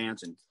bunch of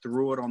bands and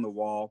threw it on the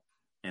wall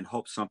and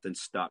hope something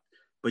stuck.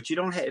 But if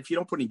you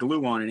don't put any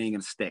glue on it, it ain't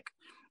gonna stick.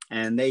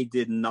 And they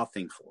did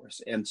nothing for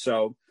us. And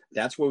so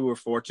that's where we were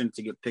fortunate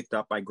to get picked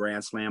up by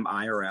Grand Slam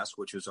IRS,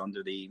 which was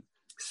under the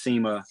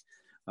SEMA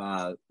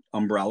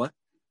umbrella.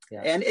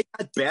 Yeah. And it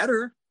got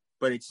better,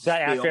 but it's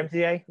that after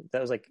MCA? That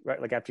was like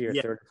after your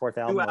third or fourth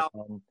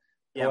album?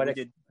 We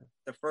did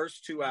the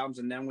first 2 albums,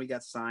 and then we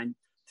got signed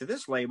to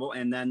this label,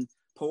 and then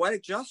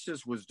Poetic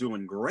Justice was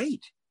doing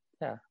great.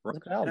 Yeah, right?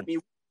 I mean,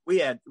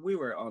 we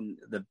were on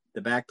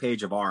the back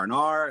page of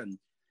R&R, and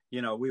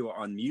you know, we were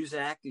on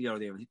Muzak. You know,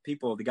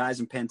 the guys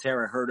in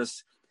Pantera heard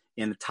us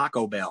in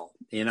Taco Bell,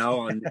 you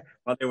know, and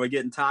while they were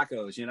getting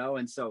tacos, you know,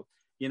 and so,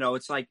 you know,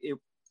 it's like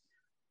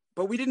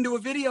but we didn't do a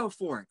video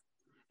for it,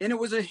 and it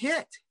was a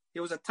hit.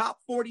 It was a top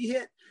 40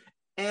 hit,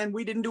 and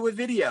we didn't do a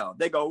video.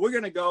 They go, we're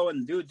gonna go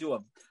and do a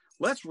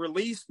let's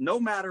release No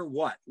Matter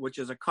What, which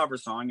is a cover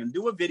song, and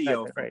do a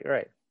video.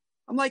 Right.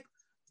 I'm like,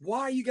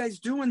 why are you guys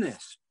doing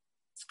this?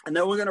 And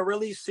then we're going to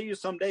release See You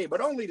Someday, but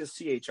only to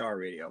CHR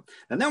radio.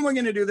 And then we're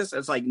going to do this.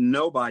 It's like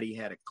nobody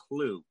had a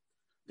clue.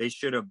 They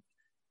should have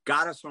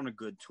got us on a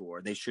good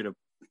tour. They should have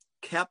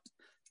kept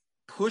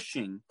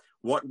pushing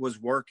what was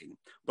working.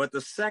 But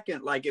the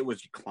second, like, it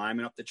was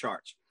climbing up the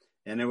charts,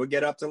 and it would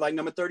get up to like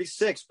number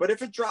 36. But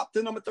if it dropped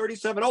to number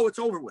 37, it's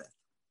over with.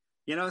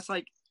 You know, it's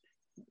like,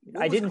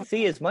 I didn't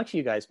see as much of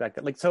you guys back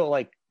then. Like, so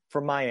like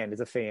from my end as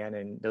a fan,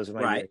 and those are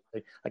my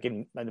years, like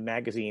in the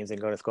magazines and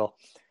going to school.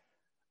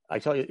 I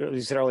told you, as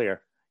you said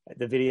earlier,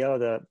 the video,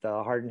 the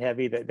Hard and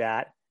Heavy, then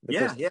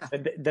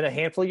a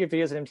handful of your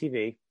videos on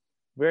MTV.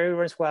 Very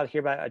once in a while,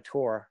 hear about a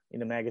tour in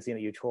the magazine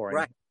that you tour.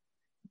 Right.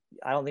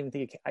 I don't even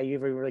think I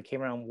ever really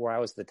came around where I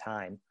was at the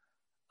time.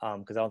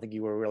 because I don't think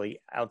you were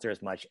really out there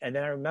as much. And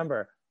then I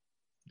remember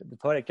the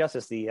Poetic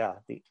Justice,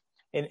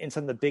 in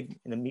some of the big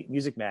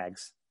music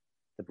mags,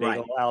 the big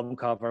old album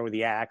cover with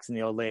the axe and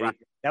the old lady,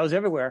 that was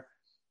everywhere.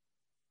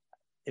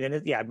 And then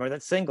I remember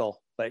that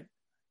single, but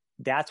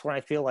that's when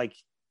I feel like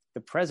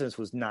the presence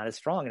was not as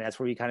strong, and that's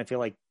where you kind of feel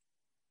like.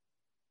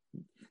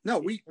 No,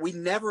 we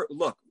never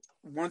look.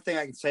 One thing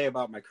I can say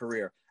about my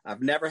career,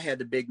 I've never had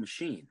the big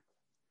machine,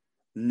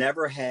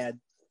 never had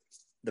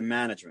the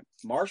management.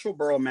 Marshall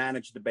Burrow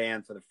managed the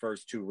band for the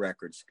first 2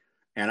 records,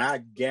 and I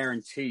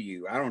guarantee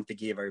you, I don't think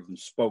he ever even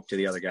spoke to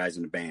the other guys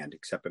in the band,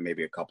 except for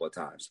maybe a couple of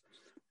times.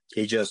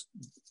 He just,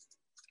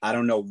 I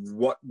don't know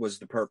what was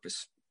the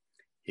purpose.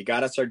 He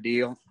got us our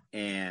deal,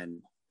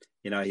 and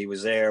he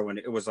was there when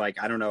it was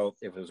like, I don't know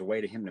if it was a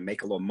way to him to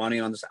make a little money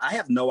on this. I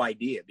have no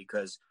idea,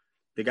 because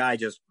the guy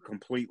just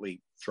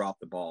completely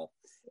dropped the ball.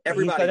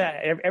 Everybody,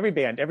 every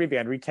band,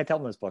 read Ted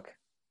Teltman's book.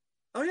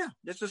 Oh yeah,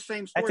 it's the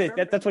same story. That's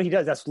it. That's what he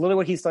does. That's literally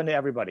what he's done to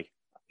everybody.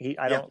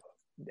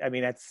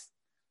 That's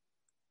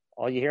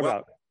all you hear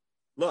about.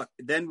 Look,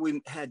 then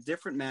we had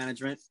different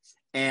management,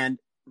 and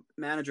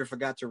manager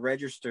forgot to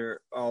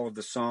register all of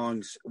the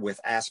songs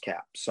with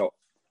ASCAP. So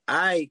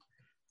I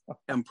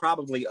am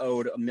probably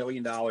owed $1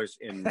 million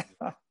in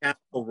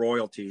capital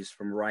royalties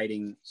from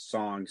writing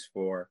songs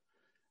for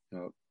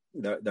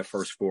the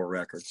first 4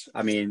 records.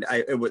 I mean,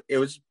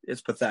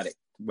 it's pathetic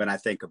when I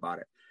think about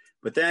it.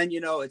 But then,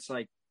 it's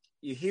like,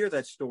 you hear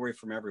that story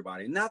from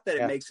everybody. Not that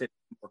it makes it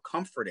more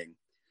comforting,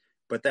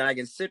 but that I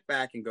can sit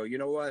back and go, you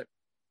know what?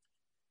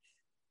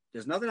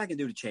 There's nothing I can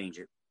do to change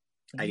it.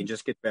 I can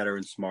just get better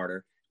and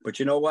smarter. But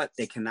you know what?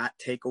 They cannot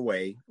take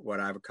away what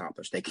I've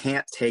accomplished. They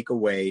can't take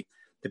away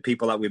the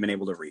people that we've been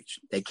able to reach.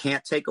 They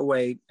can't take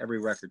away every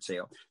record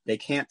sale. They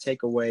can't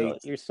take away. No,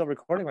 you're still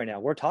recording right now.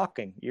 We're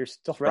talking. You're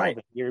still relevant.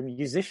 Right. You're a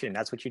musician.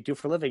 That's what you do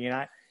for a living. You're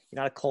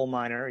not a coal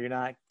miner. You're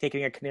not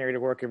taking a canary to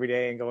work every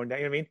day and going down.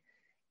 You know what I mean?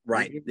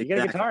 Right. You get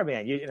a guitar,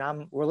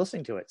 man. We're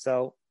listening to it.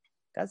 So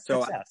that's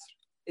success.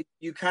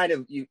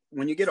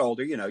 When you get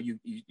older,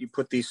 you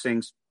put these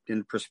things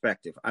in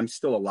perspective. I'm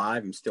still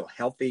alive. I'm still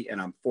healthy,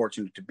 and I'm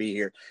fortunate to be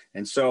here.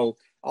 And so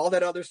all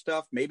that other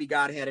stuff, maybe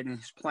God had it in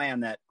his plan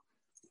that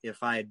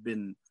if I had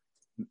been,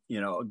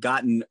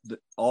 gotten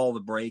all the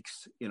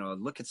breaks,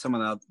 look at some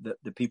of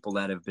the people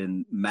that have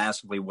been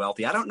massively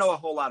wealthy. I don't know a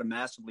whole lot of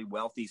massively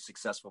wealthy,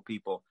 successful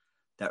people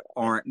that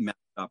aren't messed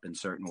up in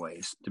certain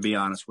ways, to be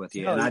honest with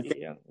you. And I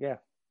think,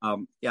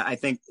 I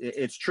think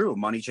it's true.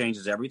 Money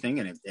changes everything,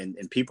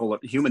 and people,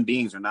 human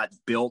beings, are not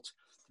built to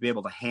be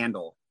able to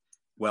handle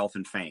wealth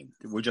and fame.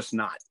 We're just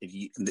not.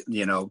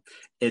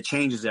 It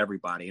changes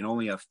everybody, and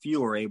only a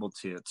few are able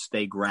to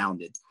stay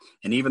grounded.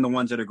 And even the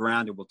ones that are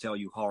grounded will tell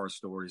you horror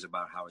stories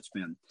about how it's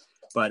been.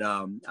 But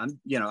I'm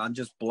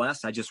just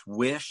blessed. I just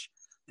wish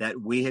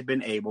that we had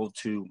been able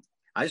to.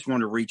 I just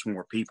want to reach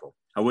more people.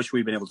 I wish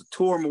we'd been able to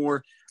tour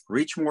more,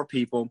 reach more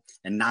people,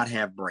 and not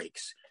have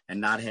breaks, and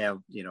not have,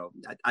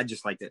 I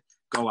just like to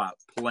go out,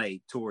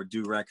 play, tour,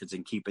 do records,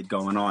 and keep it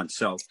going on.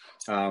 So,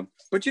 but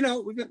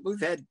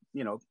we've had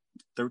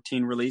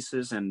 13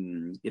 releases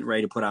and getting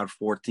ready to put out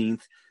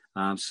 14th.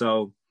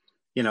 So,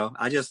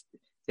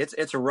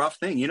 it's a rough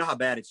thing. You know how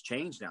bad it's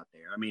changed out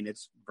there. I mean,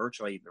 it's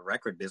virtually, the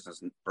record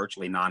business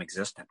virtually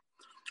non-existent.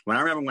 When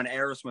I remember when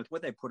Aerosmith,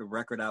 they put a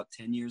record out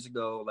 10 years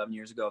ago, 11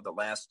 years ago, the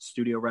last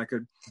studio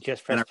record.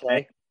 Just Press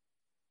Play?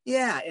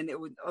 Yeah. And it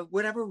was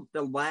whatever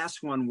the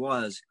last one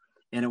was.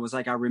 And it was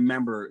like, I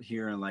remember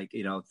hearing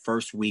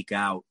first week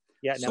out,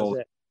 sold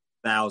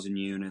 1,000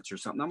 units or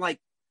something. I'm like,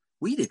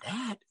 we did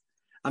that.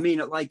 I mean,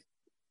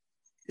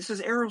 this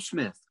is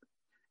Aerosmith.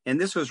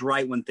 And this was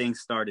right when things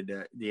started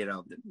to,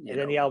 and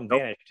then the album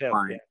vanished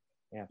too.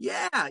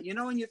 Yeah. And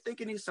you're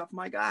thinking to yourself,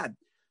 my God,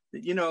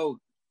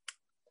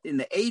 in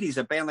the 80s,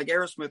 a band like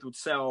Aerosmith would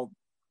sell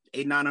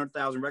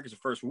 800,000-900,000 records the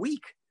first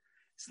week.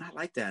 It's not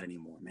like that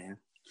anymore, man.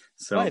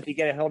 So if you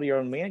get a hold of your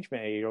own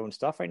management or your own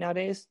stuff right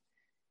nowadays,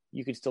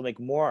 you can still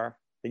make more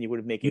than you would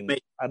have making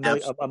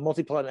a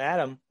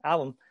multi-platinum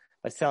album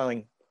by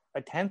selling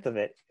a tenth of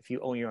it if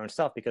you own your own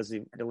stuff, because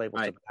the label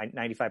took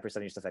 95%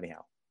 of your stuff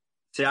anyhow.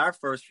 See, our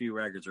first few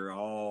records are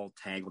all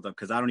tangled up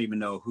because I don't even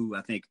know who.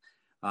 I think,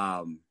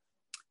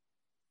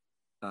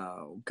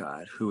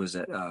 who is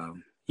it?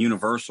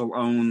 Universal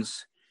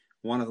owns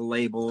one of the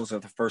labels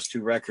of the first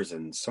 2 records,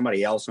 and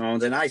somebody else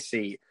owns. And I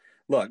see.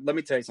 Look, let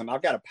me tell you something.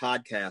 I've got a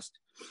podcast,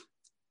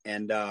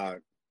 and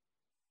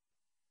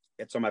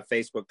it's on my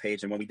Facebook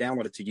page. And when we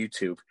download it to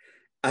YouTube,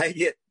 I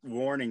get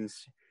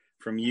warnings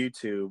from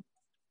YouTube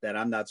that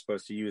I'm not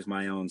supposed to use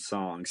my own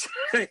songs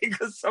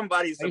because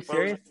somebody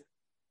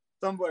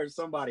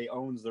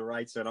owns the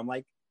rights to it. I'm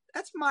like,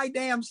 that's my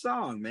damn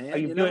song, man.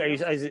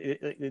 Is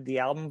it the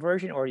album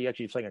version, or are you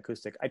actually playing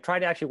acoustic? I tried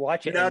to actually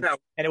watch it, and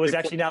it was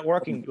actually not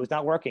working. It was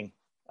not working.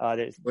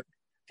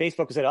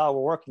 Facebook said, "Oh,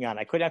 we're working on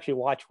it." I couldn't actually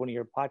watch one of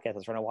your podcasts. I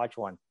was trying to watch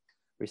one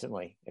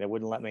recently, and it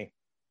wouldn't let me.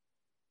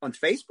 On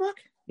Facebook?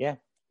 Yeah,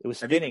 it was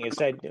spinning. It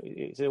said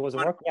it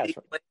wasn't working. Yeah,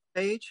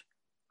 page.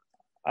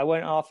 I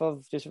went off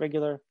of just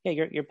regular,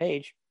 your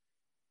page.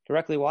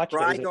 Directly watched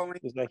it.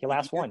 It was like your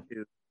last one.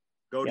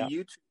 Go to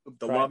YouTube,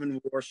 The Love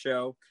and War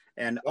Show,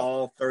 and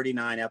all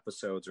 39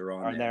 episodes are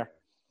on there.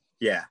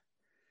 Yeah.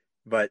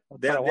 But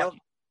they'll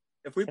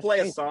if we play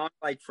a song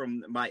like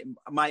from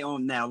my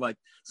own now, like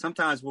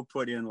sometimes we'll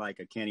put in like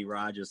a Kenny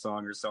Rogers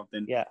song or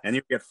something, and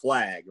you get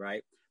flagged,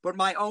 right? But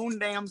my own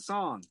damn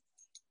song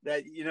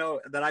that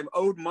that I've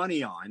owed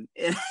money on,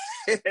 and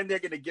they're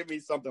gonna give me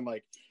something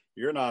like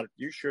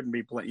you shouldn't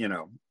be playing, you're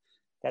not,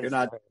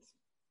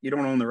 you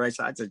don't own the rights.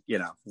 I said,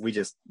 we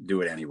just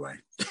do it anyway.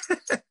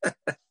 That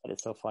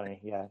is so funny.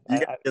 Yeah,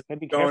 I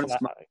be careful.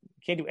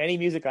 Can't do any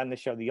music on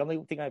this show. The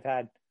only thing I'll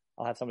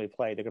have somebody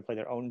play. They're gonna play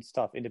their own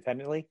stuff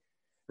independently.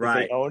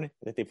 Right.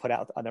 That they put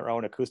out on their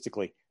own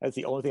acoustically. That's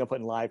the only thing I'll put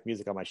in live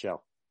music on my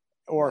show.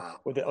 Or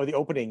the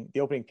opening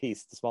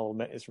piece, the small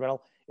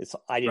instrumental is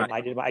I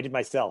did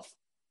myself.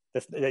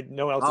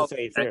 No one else will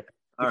say it's there.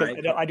 Because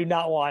I do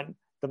not want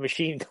the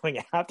machine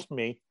going after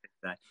me.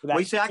 Well,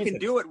 you see, I can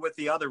do it with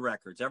the other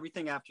records.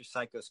 Everything after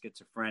Psycho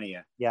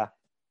Schizophrenia. Yeah.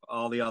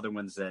 All the other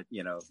ones that,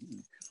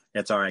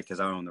 that's all right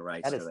because I own the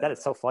rights. That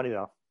is so funny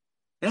though.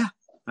 Yeah,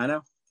 I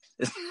know.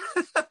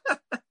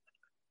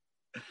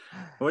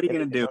 What are you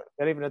going to do? I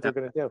don't even know what they're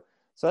going to do.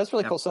 So that's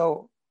really cool.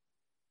 So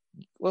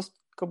let's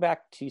go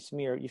back to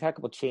Smear. You've had a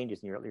couple of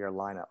changes in your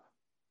lineup.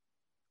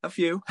 A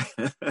few.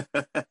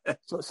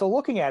 so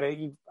looking at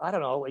it, I don't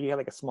know, you had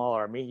like a small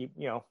army,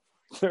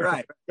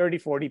 30,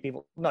 40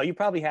 people. No, you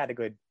probably had a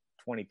good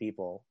 20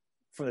 people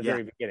from the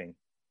very beginning.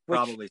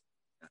 Probably.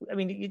 I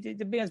mean,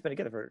 the band's been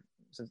together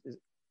since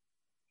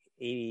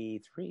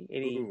 83,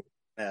 80.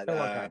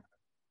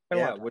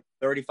 With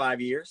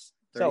 35 years.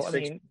 36. So, I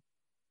mean,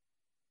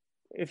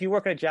 if you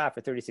work at a job for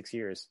 36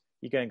 years,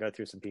 you're going to go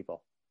through some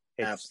people.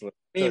 Absolutely.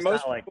 I mean,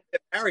 most people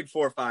get married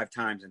 4 or 5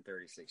 times in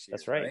 36 years.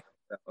 That's right.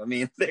 So, I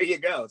mean, there you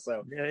go.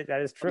 So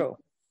that is true.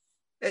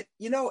 And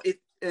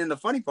the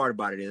funny part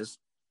about it is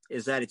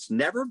that it's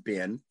never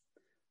been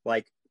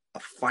like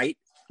a fight.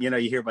 You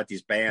hear about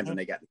these bands and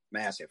they got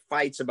massive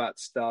fights about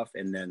stuff,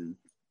 and then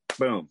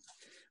boom,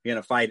 you're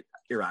going to fight,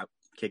 you're out,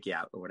 kick you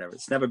out or whatever.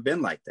 It's never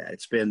been like that.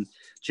 It's been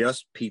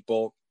just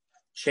people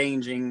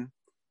changing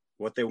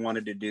what they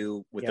wanted to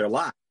do with their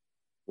life.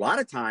 A lot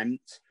of times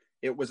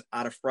it was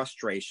out of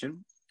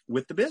frustration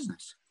with the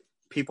business.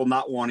 People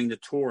not wanting to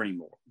tour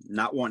anymore,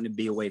 not wanting to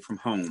be away from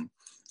home,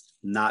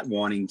 not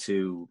wanting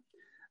to,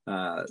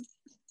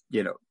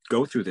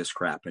 go through this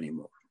crap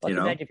anymore.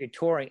 Imagine if you're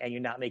touring and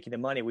you're not making the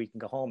money where you can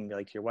go home and be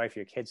like to your wife or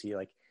your kids, so you're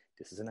like,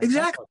 this is a nice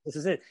exactly. house. This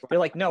is it. They're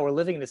like, no, we're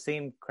living in the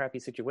same crappy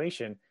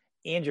situation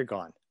and you're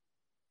gone.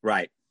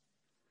 Right.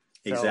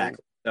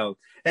 Exactly. So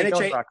and it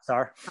changed.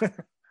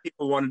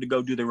 People wanted to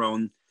go do their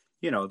own,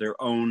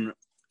 their own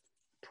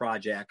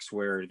projects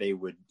where they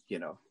would,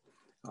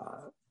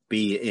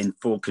 be in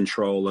full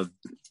control of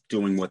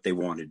doing what they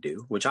want to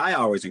do, which I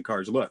always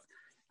encourage. Look,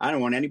 I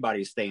don't want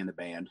anybody to stay in the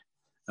band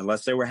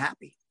unless they were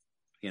happy,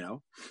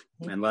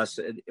 unless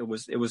it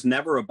was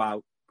never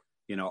about,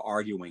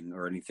 arguing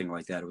or anything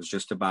like that. It was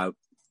just about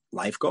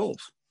life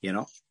goals,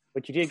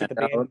 But you did get the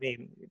band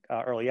name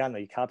early on, though.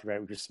 You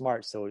copyrighted, which is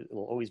smart, so it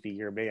will always be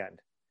your band.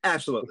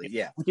 Absolutely,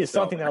 yeah. Which is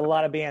something that a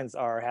lot of bands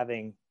are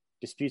having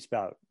disputes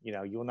about. You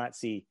will not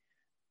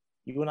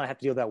have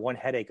to deal with that one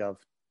headache of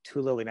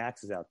 2 Lily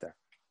Maxes out there.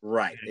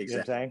 Right, exactly. You know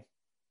what I'm saying?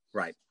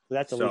 Right. So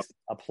that's at least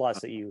a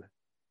plus that you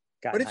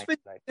got. But it's been,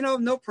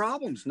 no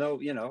problems. No,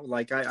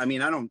 I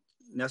mean, I don't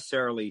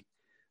necessarily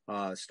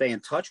stay in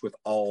touch with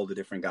all the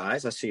different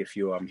guys. I see a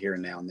few of them here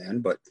and now and then,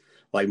 but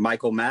like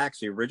Michael Max,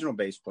 the original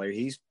bass player,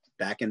 he's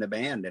back in the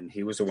band, and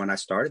he was the one I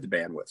started the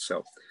band with.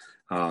 So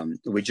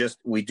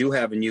we do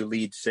have a new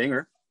lead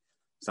singer.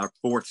 It's our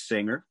 4th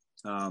singer.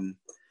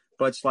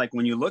 But it's like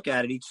when you look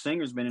at it, each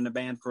singer's been in the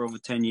band for over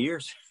 10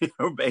 years,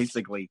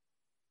 basically.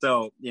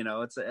 So,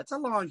 it's a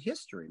long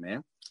history,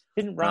 man.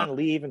 Didn't Ron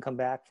leave and come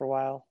back for a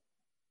while?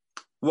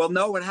 Well,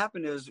 no, what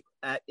happened is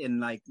in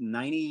like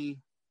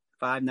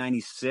 95,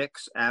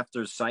 96,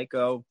 after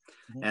Psycho,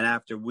 and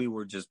after we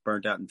were just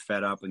burnt out and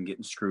fed up and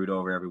getting screwed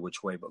over every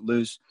which way but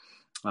loose,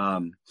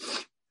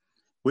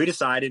 we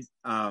decided,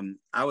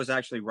 I was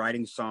actually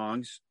writing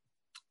songs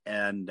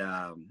and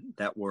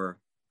that were,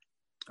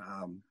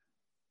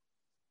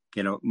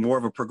 more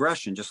of a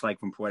progression, just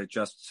like from Poetic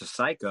Justice to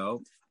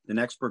Psycho. The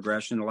next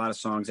progression, a lot of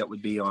songs that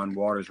would be on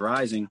Waters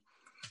Rising,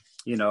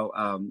 it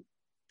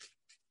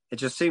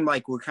just seemed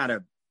like we're kind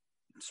of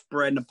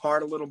spreading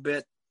apart a little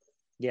bit.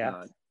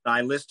 Yeah.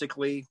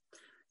 Stylistically,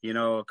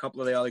 a couple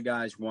of the other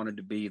guys wanted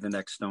to be the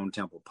next Stone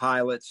Temple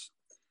Pilots,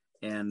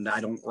 and I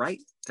don't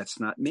write. That's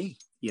not me.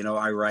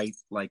 I write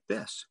like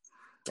this.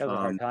 That was a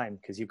hard time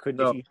because you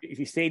couldn't, if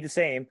you stayed the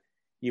same,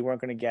 you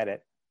weren't going to get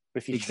it.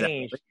 But if you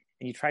changed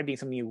and you tried being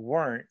something you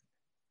weren't,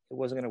 it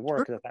wasn't going to work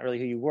because that's not really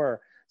who you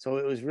were. So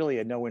it was really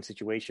a no-win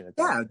situation.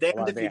 Yeah,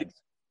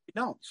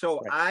 no. So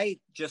right. I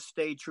just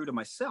stayed true to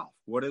myself.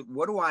 What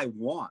do I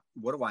want?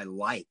 What do I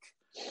like?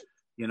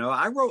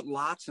 I wrote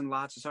lots and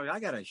lots of songs.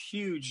 I got a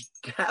huge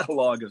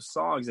catalog of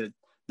songs that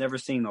never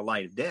seen the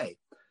light of day.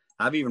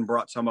 I've even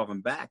brought some of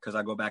them back because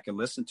I go back and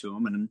listen to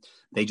them, and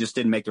they just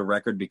didn't make the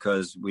record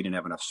because we didn't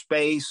have enough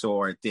space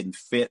or it didn't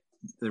fit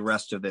the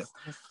rest of the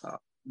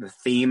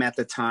theme at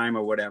the time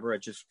or whatever.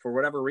 It just, for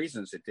whatever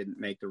reasons, it didn't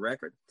make the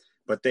record,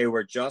 but they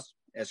were just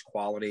as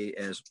quality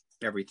as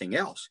everything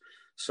else.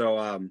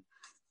 So,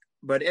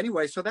 but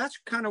anyway, so that's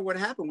kind of what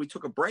happened. We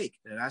took a break,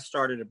 and I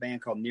started a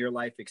band called Near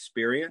Life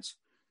Experience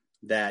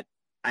that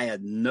I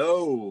had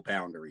no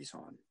boundaries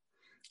on.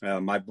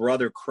 My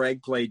brother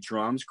Craig played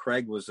drums.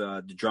 Craig was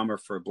the drummer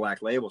for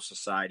Black Label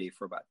Society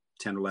for about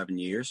 10, 11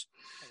 years.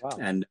 Wow.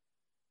 And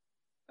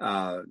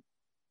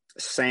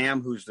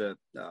Sam, who's the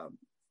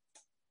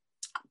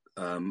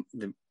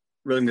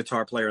rhythm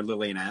guitar player in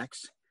Lillian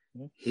Axe,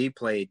 he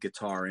played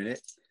guitar in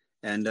it.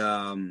 And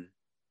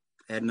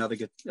had another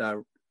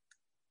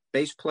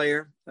bass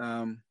player,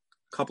 a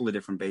couple of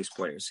different bass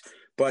players.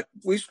 But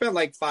we spent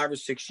like 5 or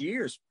 6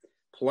 years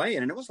playing,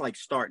 and it was like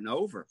starting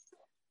over,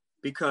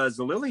 because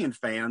the Lillian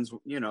fans,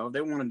 you know,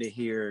 they wanted to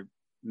hear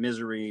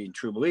Misery and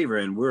True Believer,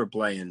 and we were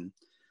playing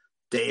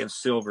Day of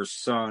Silver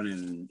Sun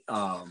and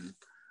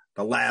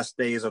The Last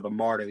Days of the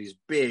Martyr, these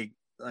big,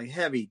 like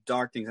heavy,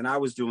 dark things. And I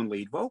was doing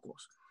lead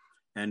vocals.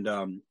 And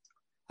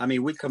I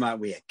mean, we'd come out,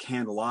 we had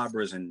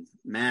candelabras and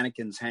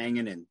mannequins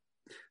hanging and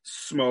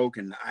smoke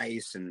and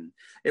ice. And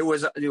it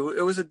was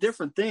a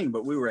different thing,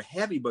 but we were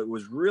heavy, but it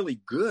was really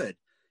good.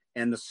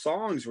 And the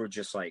songs were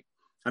just like,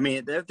 I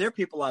mean, there are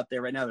people out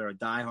there right now that are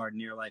diehard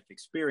Near Life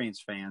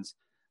Experience fans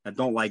that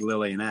don't like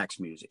Lillian Axe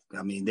music.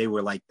 I mean, they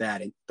were like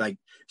that. And like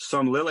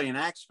some Lillian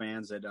Axe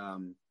fans that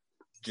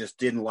just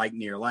didn't like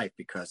Near Life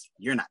because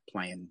you're not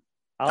playing.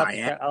 I'll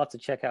have to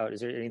check out.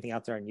 Is there anything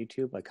out there on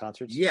YouTube, like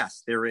concerts?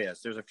 Yes, there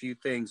is. There's a few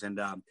things. And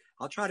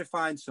I'll try to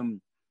find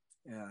some,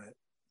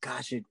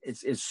 gosh,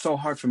 it's so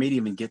hard for me to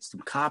even get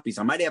some copies.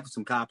 I might have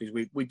some copies.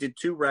 We did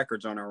 2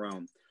 records on our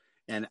own.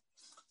 And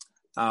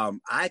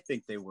I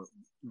think they were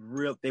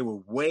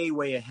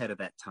way ahead of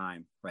that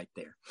time right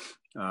there.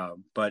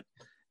 But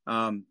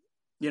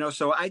you know,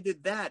 so I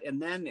did that,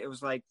 and then it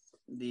was like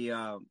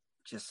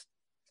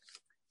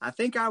I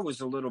think I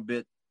was a little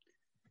bit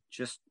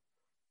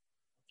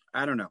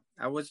I don't know.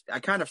 I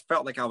kind of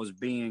felt like I was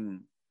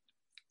being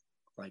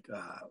like,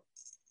 I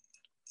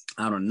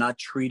don't know, not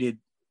treated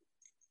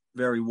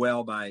very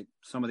well by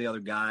some of the other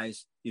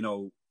guys, you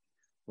know,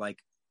 like,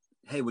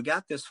 hey, we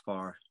got this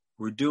far.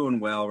 We're doing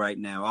well right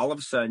now. All of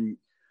a sudden,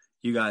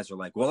 you guys are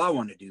like, well, I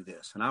want to do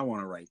this, and I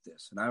want to write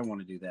this, and I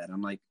want to do that.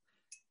 I'm like,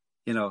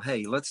 you know,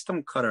 hey, let's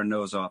don't cut our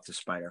nose off to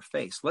spite our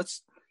face.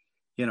 Let's,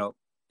 you know,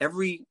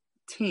 every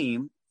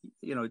team,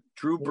 you know,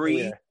 Drew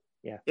Brees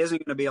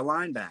isn't going to be a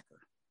linebacker.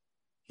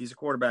 He's a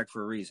quarterback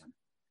for a reason,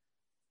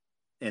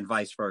 and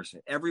vice versa.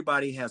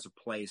 Everybody has a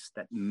place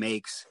that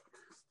makes,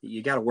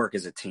 you got to work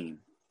as a team.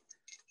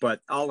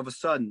 But all of a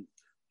sudden,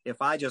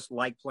 if I just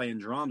like playing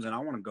drums and I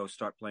want to go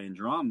start playing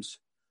drums,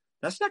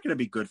 that's not going to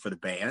be good for the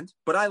band.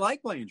 But I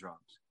like playing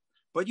drums.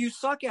 But you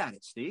suck at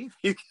it, Steve.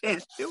 You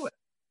can't do it.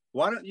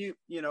 Why don't you,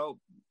 you know,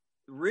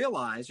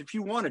 realize if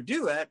you want to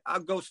do it,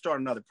 I'll go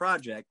start another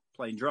project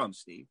playing drums,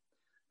 Steve.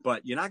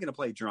 But you're not going to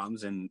play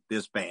drums in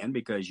this band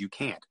because you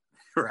can't,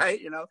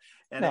 right? You know?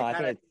 And no, I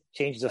think it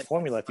changes the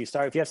formula. If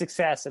you have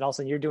success and all of a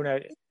sudden you're doing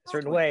it a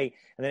certain way,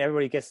 and then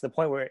everybody gets to the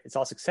point where it's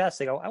all success,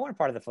 they go, I want a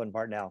part of the fun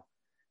part now.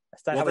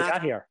 That's not how we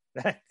got here.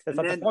 That's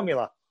not the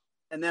formula.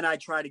 And then I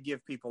try to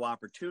give people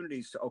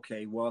opportunities to,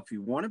 okay, well, if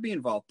you want to be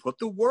involved, put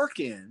the work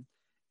in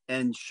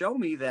and show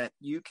me that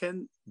you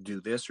can do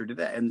this or do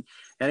that. And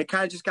it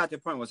kind of just got to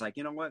the point where it was like,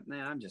 you know what,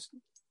 man,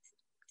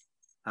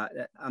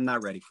 I'm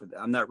not ready for that.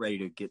 I'm not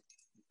ready to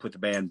put the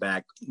band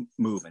back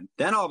moving.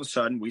 Then all of a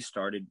sudden we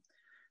started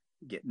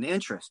getting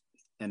interest.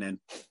 And then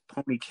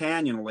Pony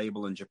Canyon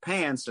label in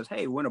Japan says,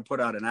 hey, we want to put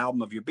out an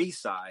album of your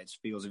B-sides,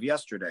 Feels of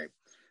Yesterday.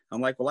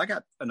 I'm like, well, I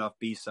got enough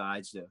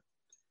B-sides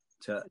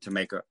to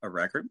make a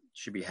record.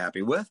 Should be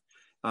happy with.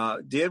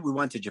 We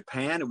went to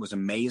Japan. It was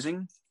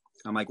amazing.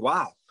 I'm like,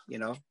 wow, you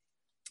know.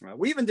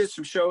 We even did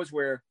some shows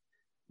where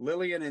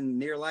Lillian and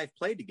Near Life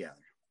played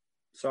together.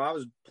 So I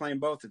was playing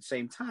both at the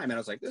same time, and I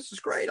was like, this is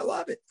great. I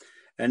love it.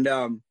 And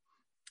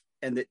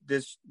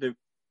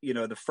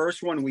the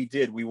first one we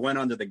did, we went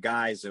under the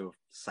guise of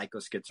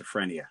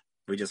psychoschizophrenia.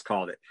 We just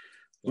called it.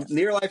 Yes.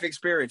 Near Life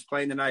Experience,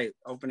 playing the night,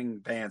 opening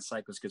band,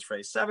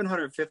 Psychoschizophrenia.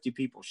 750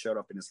 people showed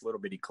up in this little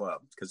bitty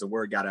club because the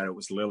word got out it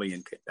was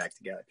Lillian back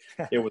together.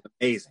 It was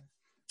amazing.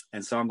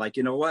 And so I'm like,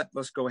 you know what?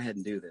 Let's go ahead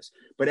and do this.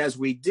 But as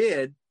we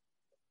did,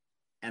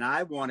 and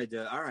I wanted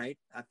to, all right,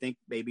 I think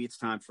maybe it's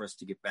time for us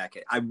to get back.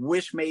 I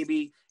wish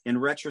maybe in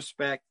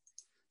retrospect,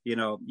 you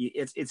know,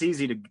 it's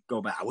easy to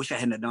go back. I wish I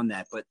hadn't done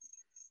that. But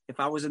if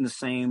I was in the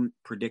same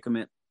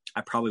predicament,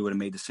 I probably would have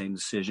made the same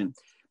decision.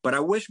 But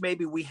I wish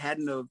maybe we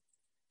hadn't have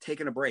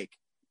taken a break.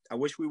 I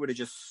wish we would have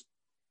just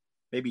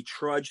maybe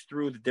trudged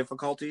through the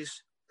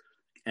difficulties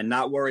and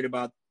not worried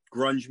about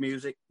grunge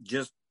music.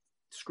 Just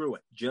screw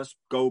it. Just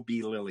go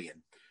be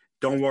Lillian.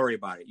 Don't worry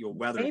about it. You'll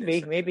weather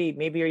this. Maybe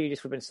you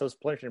just would have been so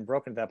splintered and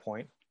broken at that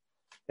point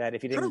that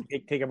if you didn't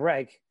take a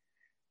break.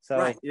 So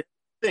right. You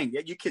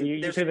could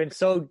have been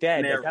so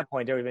dead at that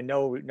point. There would have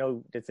been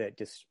no, that's it.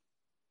 Just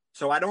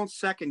So I don't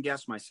second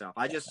guess myself.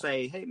 I just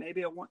say, hey,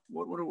 maybe what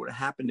would have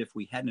happened if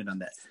we hadn't done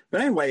that?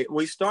 But anyway,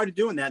 we started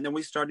doing that, and then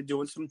we started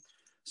doing some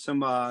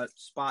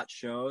spot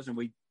shows, and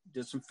we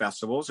did some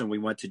festivals, and we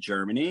went to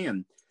Germany,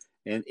 and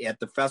at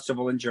the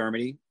festival in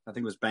Germany, I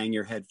think it was Bang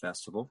Your Head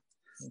Festival.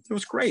 It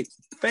was great,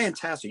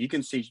 fantastic. You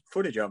can see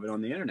footage of it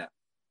on the internet.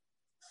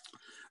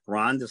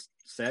 Ron just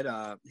said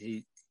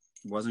he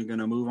wasn't going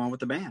to move on with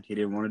the band. He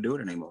didn't want to do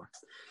it anymore.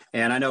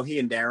 And I know he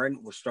and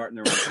Darren were starting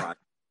their own project.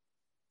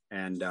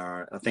 And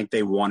I think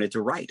they wanted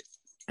to write,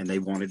 and they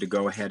wanted to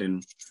go ahead.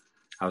 And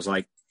I was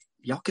like,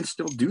 y'all can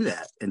still do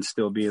that and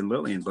still be in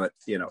Lillian. But,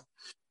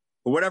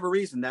 for whatever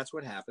reason, that's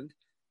what happened.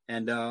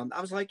 And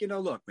I was like,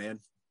 look, man,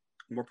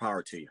 more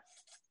power to you.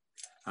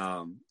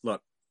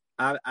 Look,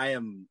 I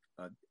am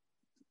a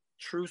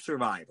true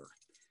survivor.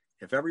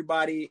 If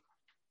everybody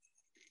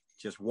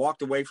just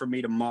walked away from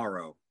me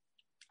tomorrow,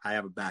 I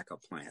have a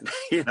backup plan,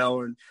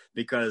 and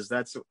because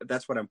that's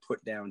what I'm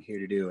put down here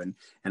to do. And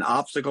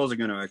obstacles are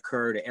going to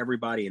occur to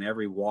everybody in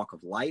every walk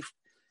of life.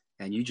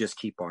 And you just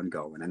keep on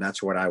going. And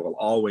that's what I will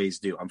always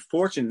do. I'm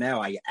fortunate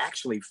now. I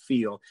actually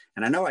feel,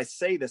 and I know I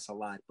say this a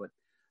lot, but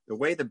the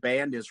way the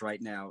band is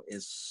right now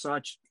is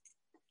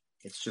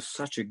it's just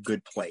such a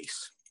good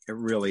place. It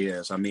really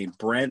is. I mean,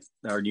 Brent,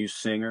 our new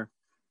singer,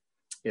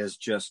 is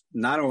just,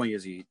 not only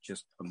is he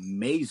just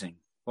amazing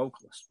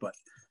vocalist, but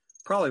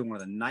probably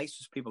one of the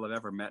nicest people I've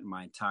ever met in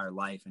my entire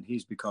life. And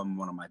he's become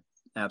one of my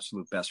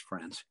absolute best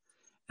friends.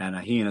 And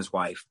he and his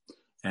wife.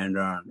 And,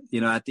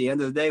 at the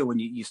end of the day, when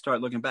you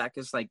start looking back,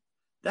 it's like,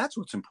 that's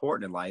what's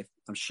important in life.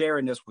 I'm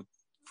sharing this with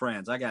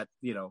friends. I got,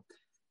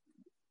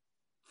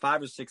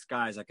 5 or 6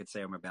 guys I could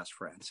say are my best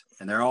friends.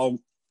 And they're all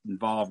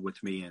involved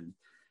with me.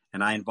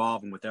 And I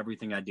involve them with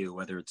everything I do,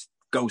 whether it's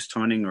ghost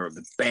hunting or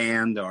the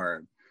band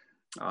or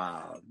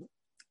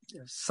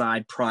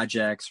side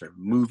projects or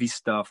movie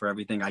stuff or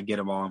everything. I get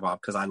them all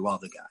involved because I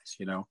love the guys,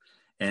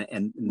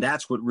 and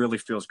that's what really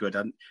feels good.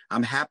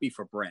 I'm happy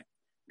for Brent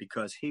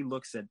because he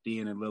looks at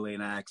being in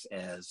Lillian Axe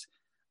as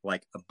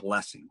like a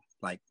blessing.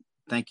 Like,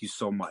 thank you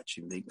so much.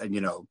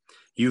 And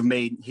you've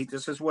made,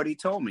 this is what he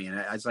told me. And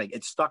I was like,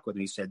 it stuck with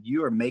me. He said,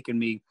 you are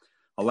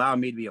allowing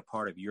me to be a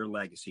part of your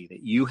legacy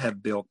that you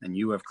have built and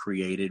you have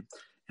created.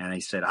 And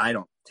he said, I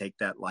don't take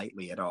that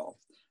lightly at all.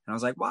 And I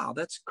was like, wow,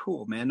 that's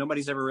cool, man.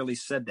 Nobody's ever really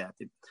said that.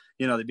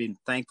 They've been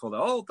thankful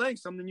that, oh,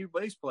 thanks, I'm the new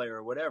bass player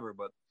or whatever.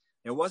 But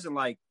it wasn't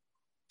like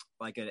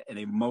an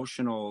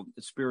emotional,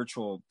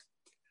 spiritual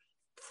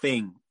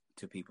thing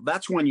to people.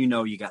 That's when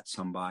you got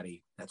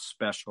somebody that's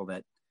special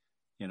that,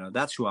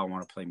 that's who I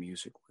want to play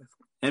music with.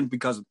 And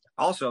because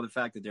also the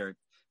fact that they're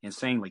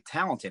insanely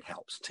talented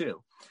helps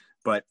too.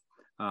 But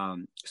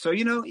so,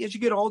 as you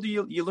get older,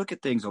 you look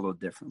at things a little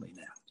differently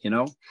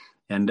now,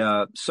 And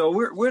so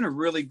we're in a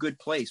really good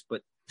place.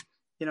 But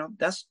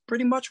that's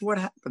pretty much what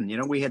happened.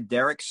 We had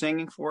Derek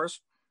singing for us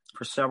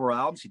for several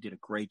albums. He did a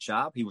great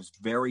job. He was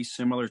very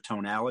similar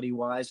tonality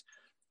wise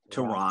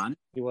to Ron.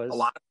 He was. A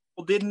lot of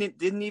people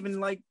didn't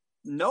even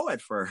know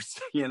at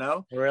first,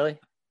 Really?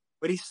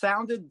 But he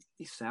sounded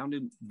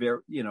very,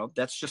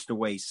 that's just the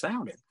way he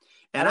sounded.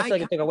 And I don't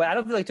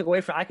feel like it took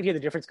away from, I could hear the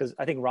difference because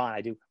I think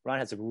Ron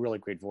has a really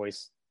great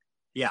voice.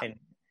 Yeah.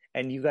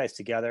 And you guys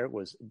together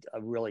was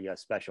a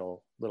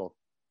special little.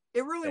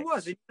 It really thing.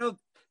 Was.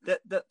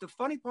 The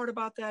funny part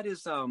about that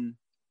is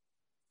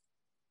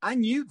I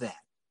knew that.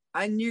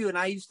 And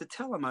I used to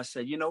tell him, I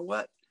said, you know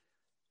what?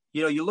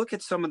 You look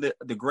at some of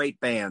the great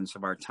bands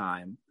of our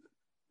time,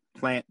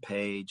 Plant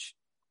Page,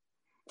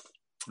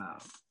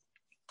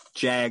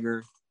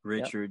 Jagger,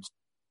 Richards,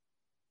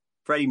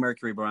 Freddie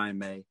Mercury, Brian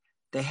May.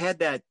 They had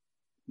that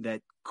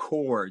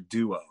core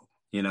duo,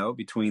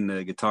 between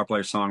the guitar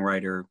player,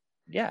 songwriter.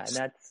 Yeah, and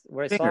that's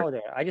where I saw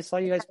there. I just saw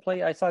you guys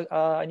play. I saw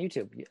on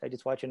YouTube. I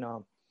just watching. I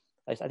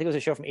think it was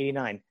a show from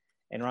 '89,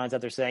 and Ron's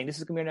out there saying, "This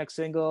is gonna be our next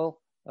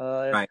single."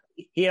 Right.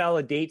 He had all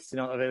the dates,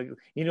 the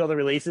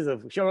releases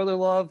of "Show Other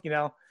Love,"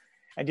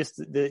 and just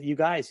you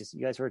guys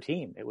were a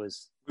team. It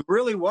was. We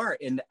really were,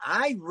 and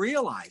I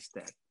realized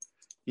that.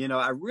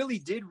 I really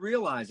did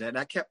realize that. And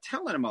I kept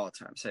telling him all the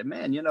time. I said,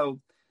 "Man,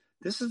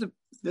 this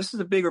is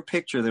a bigger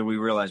picture than we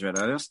realize right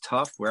now. It's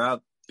tough. We're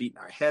out beating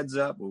our heads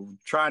up. We're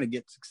trying to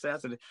get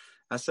success." And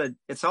I said,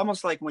 it's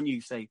almost like when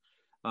you say,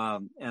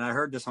 and I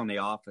heard this on The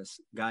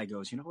Office. Guy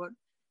goes, you know what?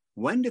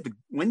 When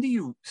do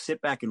you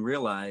sit back and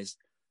realize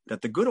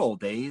that the good old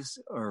days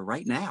are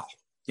right now?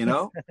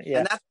 Yeah.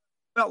 And that's what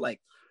it felt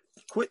like.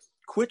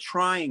 Quit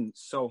trying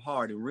so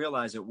hard and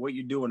realize that what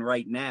you're doing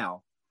right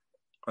now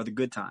are the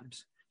good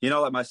times.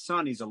 Like my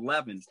son, he's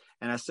 11,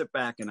 and I sit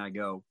back and I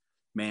go,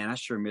 man, I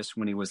sure miss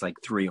when he was like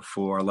 3 or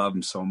 4. I love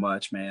him so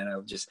much, man.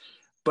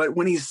 But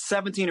when he's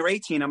 17 or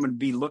 18, I'm going to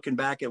be looking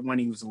back at when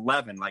he was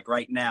 11, like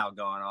right now,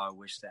 going, oh, I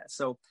wish that.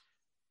 So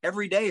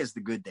every day is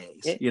the good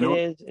days. It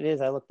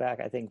is. I look back,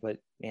 I think, but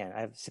man,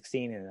 I have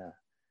 16 and a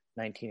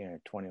 19 and a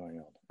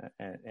 21-year-old.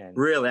 And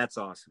really, that's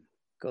awesome.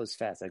 Goes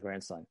fast, that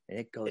grandson. And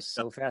it goes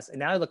so fast. And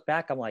now I look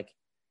back, I'm like,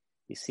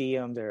 you see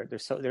them, they're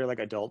like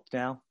adults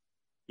now.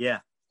 Yeah.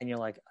 and you're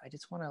like, I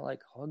just want to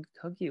like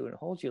hug you and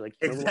hold you like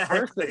you're a little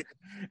person.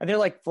 And they're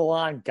like full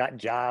on got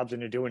jobs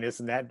and they're doing this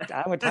and that.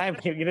 I don't have time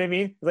for you. You know what I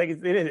mean? It's like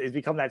it's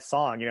become that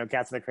song, you know,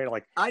 Cats in the Cradle.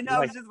 Like I know, like,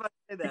 I was just about to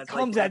say that. It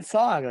becomes that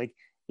song, like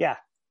yeah.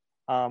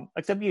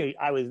 Except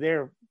I was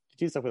there to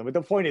do stuff with them. But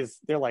the point is,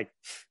 they're like,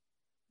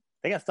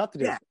 they got stuff to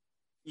do. Yeah.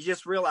 You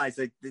just realize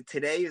that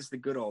today is the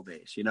good old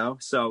days, you know?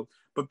 So,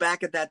 but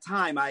back at that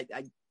time, I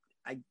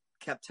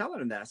kept telling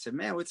them that. I said,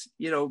 man, it's,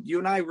 you know, you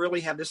and I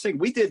really have this thing.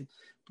 We did,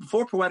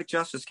 before Poetic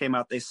Justice came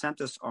out, they sent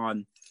us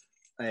on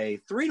a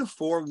 3 to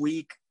 4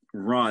 week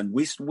run.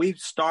 We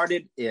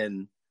started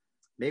in,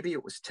 maybe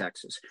it was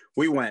Texas.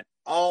 We went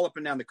all up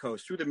and down the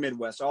coast, through the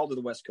Midwest, all to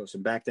the West Coast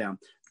and back down.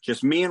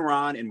 Just me and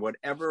Ron and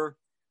whatever.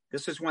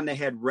 This is when they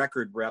had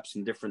record reps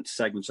in different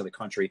segments of the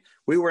country.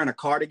 We were in a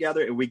car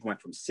together and we went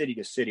from city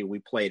to city. We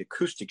played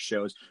acoustic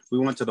shows. We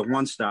went to the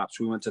one stops.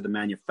 We went to the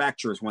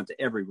manufacturers, went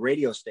to every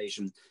radio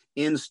station,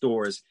 in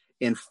stores.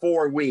 In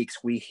 4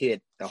 weeks, we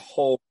hit the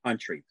whole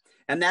country.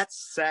 And that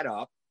set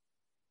up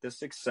the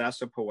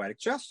success of Poetic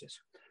Justice.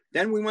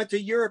 Then we went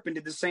to Europe and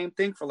did the same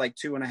thing for like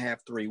 2.5,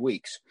 3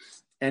 weeks.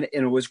 And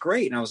it was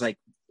great. And I was like,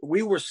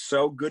 we were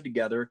so good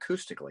together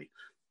acoustically.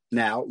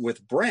 Now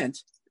with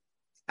Brent,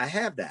 I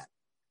have that.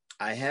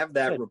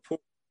 Rapport.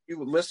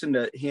 You listen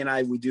to he and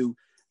I, we do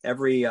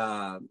every,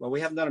 we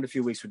haven't done it in a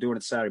few weeks. We're doing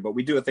it Saturday, but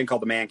we do a thing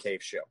called the Man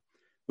Cave Show.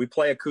 We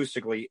play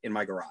acoustically in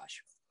my garage.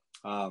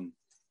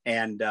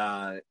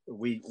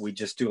 We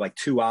just do like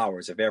 2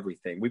 hours of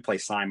everything. We play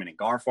Simon and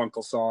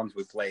Garfunkel songs.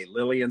 We play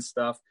Lillian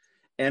stuff.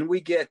 And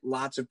we get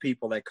lots of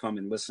people that come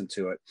and listen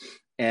to it.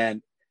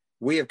 And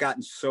we have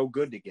gotten so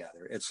good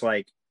together. It's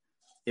like,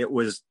 it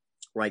was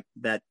like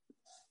that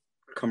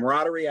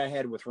camaraderie I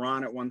had with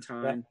Ron at one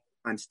time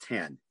times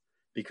 10.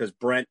 Because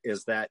Brent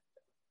is that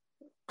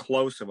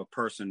close of a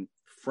person,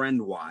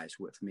 friend-wise,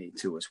 with me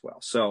too as well.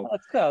 So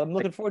that's good. I'm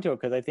looking forward to it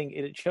because I think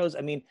it shows.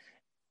 I mean,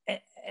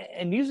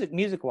 and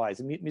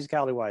music-wise,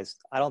 musicality-wise,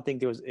 I don't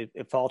think there was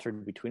it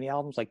faltered between the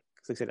albums. Like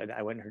I said,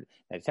 I went and heard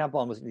at Temple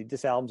and listened to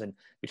this albums and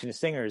between the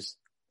singers.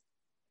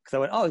 Because I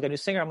went, oh, we got a new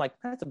singer. I'm like,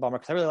 that's a bummer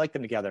because I really like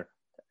them together.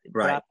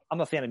 Right.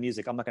 I'm a fan of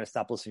music. I'm not going to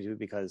stop listening to it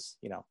because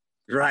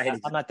right.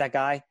 I'm not that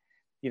guy.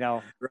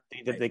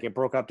 They get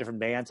broke up different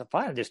bands. I'm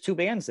fine. There's 2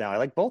 bands now. I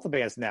like both the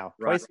bands now.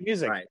 Twice the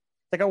music. Right.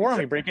 It's like a worm.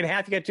 You break it in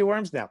half, you get 2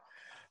 worms now.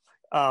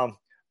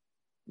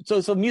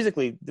 So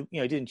musically, it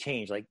didn't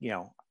change. Like,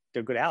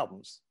 they're good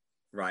albums.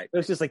 Right. It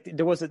was just like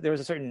there was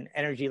a certain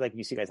energy. Like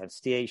you see guys on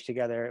stage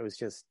together. It was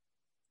just,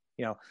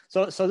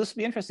 So this would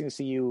be interesting to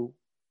see you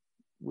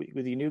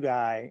with your new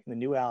guy and the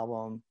new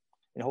album.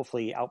 And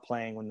hopefully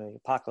outplaying when the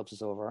apocalypse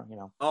is over,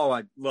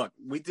 Oh, look,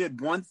 we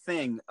did one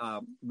thing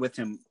with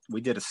him.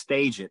 We did a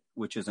Stage It,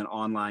 which is an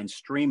online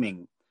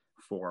streaming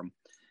forum.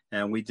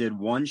 And we did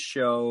one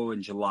show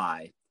in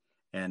July.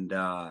 And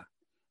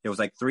it was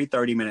like 3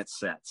 30-minute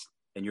sets.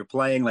 And you're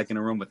playing like in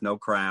a room with no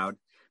crowd.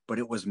 But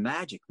it was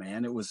magic,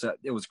 man. It was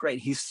great.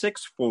 He's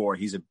 6'4".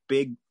 He's a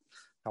big,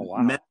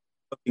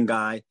 looking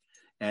guy.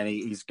 And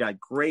he's got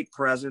great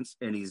presence.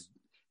 And he's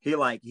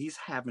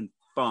having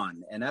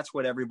fun. And that's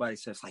what everybody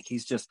says. Like,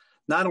 he's just,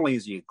 not only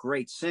is he a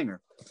great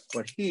singer,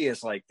 but he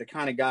is like the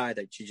kind of guy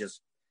that you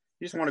just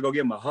want to go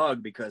give him a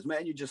hug because,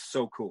 man, you're just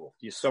so cool.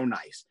 You're so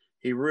nice.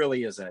 He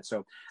really is that.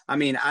 So, I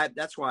mean,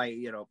 that's why,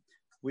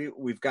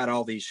 we've got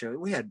all these shows.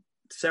 We had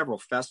several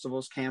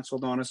festivals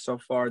canceled on us so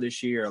far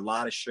this year, a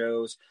lot of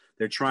shows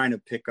they're trying to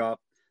pick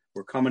up.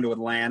 We're coming to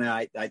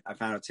Atlanta. I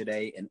found out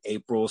today in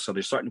April. So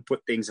they're starting to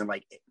put things in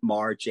like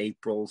March,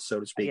 April, so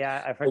to speak.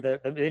 Yeah, I've heard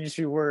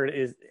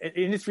the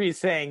industry is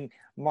saying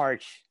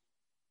March.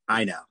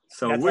 I know.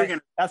 So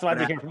that's what I've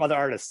been hearing from other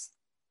artists.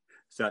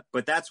 So,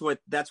 but that's what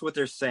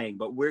they're saying.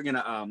 But we're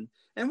gonna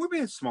and we're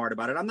being smart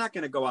about it. I'm not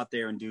gonna go out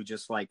there and do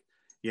just like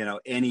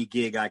any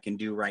gig I can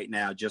do right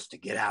now just to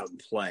get out and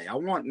play. I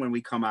want when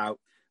we come out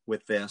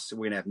with this,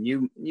 we're gonna have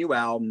new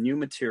album, new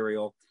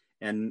material.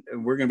 And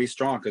we're going to be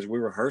strong because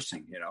we're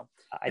rehearsing,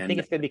 I think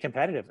it's going to be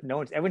competitive.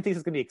 Everyone thinks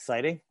it's going to be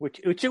exciting,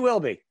 which it will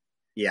be.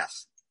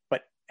 Yes.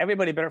 But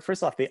everybody better,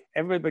 first off,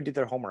 everybody do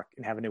their homework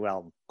and have a new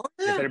album. Oh,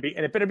 yeah.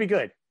 It better be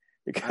good.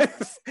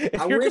 Because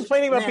if you're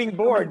complaining about being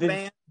bored,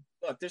 then...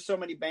 Look, there's so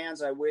many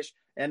bands I wish.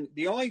 And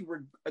the only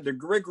the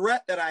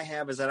regret that I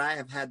have is that I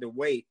have had to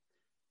wait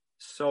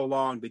so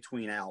long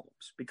between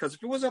albums. Because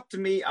if it was up to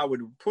me, I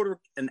would put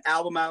an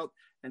album out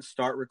and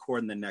start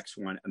recording the next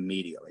one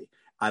immediately.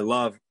 I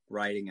love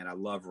writing and I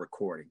love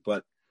recording,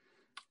 but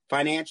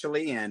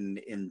financially and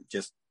in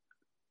just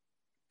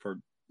for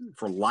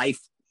life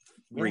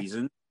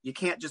reasons, you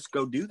can't just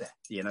go do that.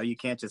 You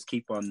can't just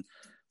keep on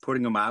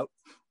putting them out.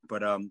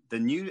 But the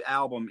new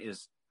album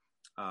is,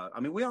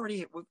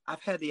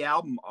 I've had the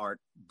album art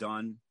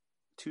done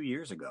 2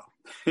 years ago,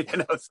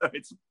 so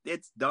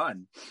it's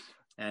done.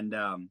 And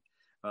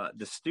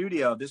the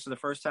studio, this is the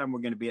first time we're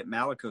going to be at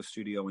Malico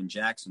Studio in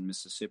Jackson,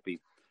 Mississippi,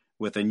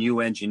 with a new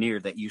engineer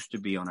that used to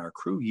be on our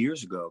crew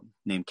years ago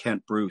named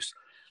Kent Bruce.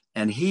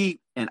 And he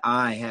and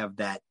I have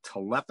that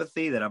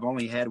telepathy that I've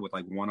only had with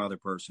like one other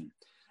person.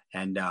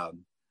 And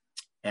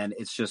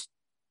it's just,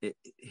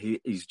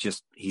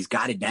 he's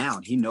got it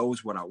down. He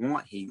knows what I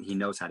want. He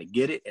knows how to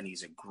get it, and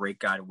he's a great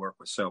guy to work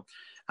with. So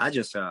I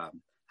just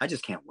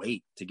can't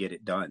wait to get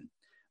it done.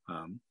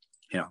 I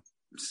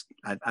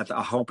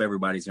hope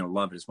everybody's going to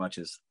love it as much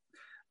as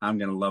I'm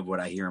going to love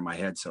what I hear in my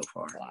head so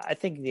far. Well, I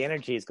think the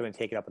energy is going to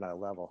take it up another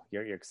level.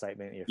 Your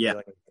excitement, your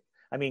feeling.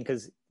 I mean,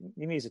 because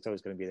your music's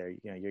always going to be there. You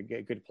know, you're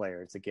a good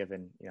player. It's a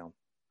given. You know,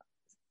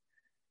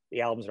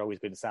 the albums are always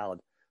good and solid.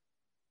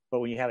 But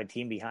when you have a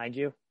team behind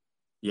you,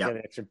 you have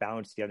an extra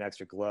bounce, you have an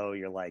extra glow.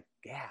 You're like,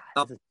 yeah,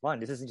 this is fun.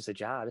 This isn't just a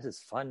job. This is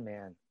fun,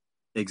 man.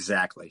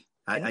 Exactly.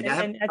 I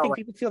think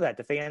people feel that.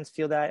 The fans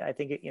feel that. I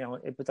think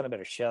it puts on a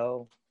better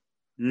show.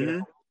 Mm-hmm. You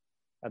know,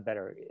 a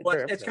better.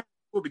 Well, it's kind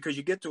of cool because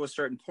you get to a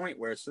certain point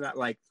where it's not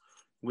like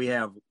we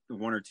have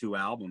 1 or 2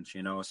 albums.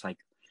 You know, it's like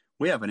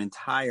we have an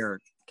entire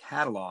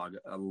catalog,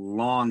 a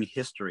long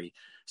history.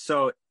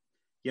 So,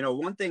 you know,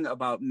 one thing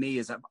about me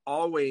is I've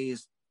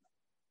always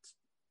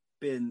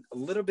been a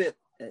little bit,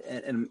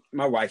 and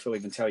my wife will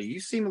even tell you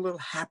seem a little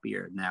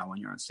happier now when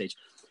you're on stage.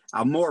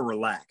 I'm more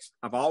relaxed.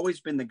 I've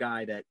always been the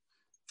guy that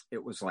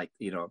it was like,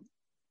 you know,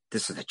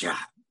 this is a job.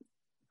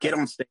 Get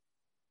on stage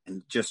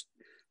and just,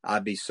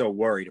 I'd be so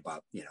worried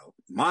about, you know,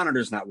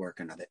 monitors not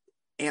working or the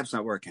amps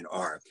not working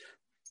or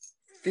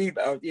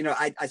feedback. You know,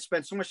 I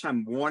spent so much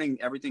time wanting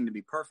everything to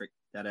be perfect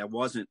that I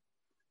wasn't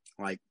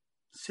like,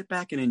 sit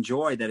back and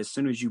enjoy that as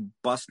soon as you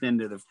bust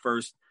into the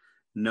first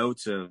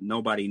notes of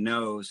Nobody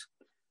Knows,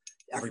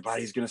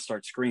 everybody's going to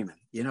start screaming.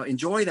 You know,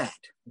 enjoy that.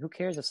 Who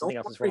cares if something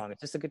else is wrong?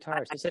 It's just a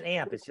guitar. It's just an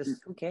amp. It's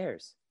just, who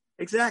cares?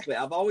 Exactly.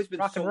 I've always been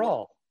rock and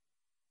roll.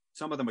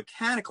 Some of the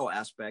mechanical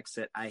aspects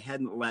that I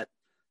hadn't let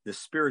the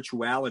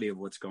spirituality of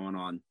what's going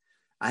on.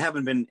 I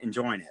haven't been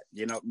enjoying it.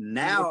 You know,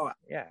 now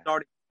I'm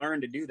starting to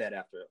learn to do that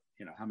after,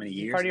 you know, how many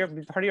years? Part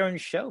of your own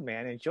show,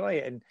 man. Enjoy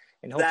it.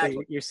 And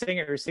hopefully your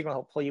singer will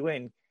help pull you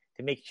in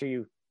to make sure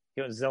you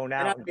don't zone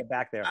out and get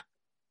back there.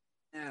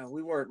 Yeah,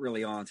 we weren't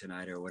really on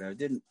tonight or whatever.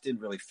 Didn't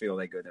really feel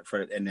that good in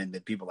front of, and then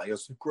the people like,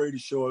 it's the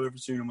greatest show I've ever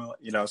seen in my life.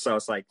 You know, so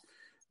it's like,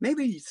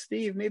 maybe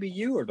Steve, maybe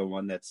you are the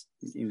one that's,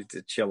 you need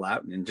to chill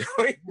out and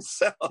enjoy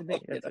yourself.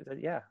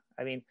 Yeah.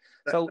 I mean,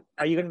 so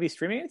are you going to be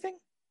streaming anything?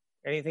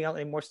 Anything else?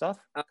 Any more stuff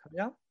coming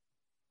out?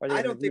 Or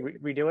I don't think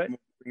redo it.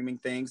 Streaming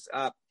things.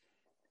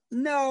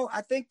 No,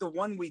 I think the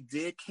one we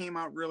did came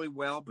out really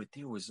well, but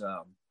there was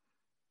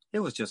it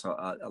was just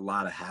a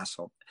lot of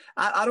hassle.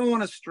 I don't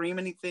want to stream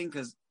anything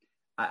because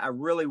I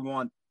really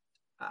want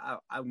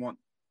I want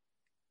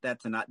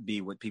that to not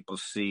be what people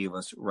see of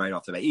us right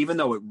off the bat, even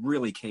though it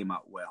really came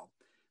out well.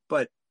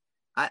 But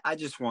I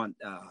just want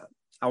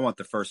I want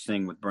the first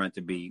thing with Brent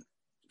to be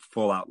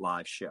full out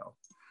live show.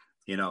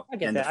 You know, I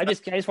get that. I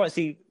just want to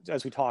see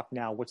as we talk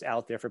now what's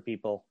out there for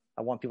people.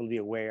 I want people to be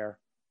aware.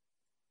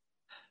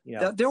 You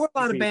know, there were a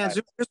lot of bands.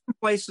 There's some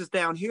places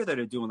down here that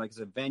are doing, like,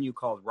 there's a venue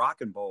called Rock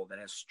and Bowl that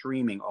has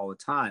streaming all the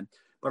time.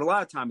 But a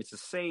lot of time it's the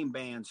same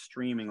band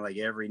streaming like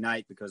every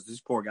night because these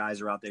poor guys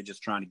are out there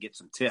just trying to get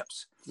some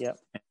tips. Yep.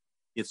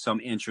 Get some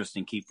interest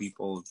and keep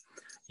people,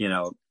 you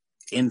know,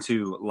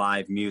 into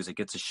live music.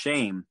 It's a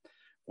shame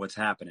what's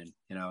happening,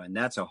 you know, and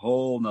that's a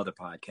whole nother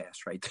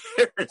podcast right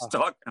there. It's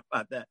talking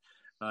about that.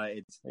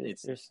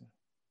 It's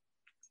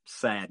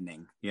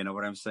saddening, you know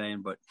what I'm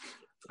saying? But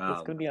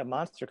it's going to be a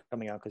monster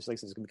coming out because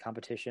there's going to be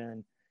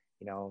competition.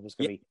 You know, there's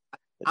going to be.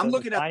 I'm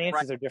looking at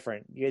finances are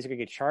different. You guys are going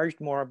to get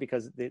charged more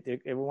because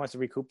everyone wants to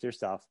recoup their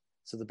stuff.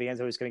 So the band's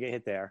always going to get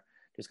hit there.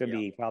 There's going to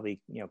be probably,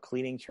 you know,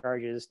 cleaning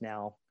charges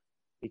now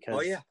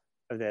because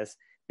of this.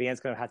 The band's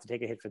going to have to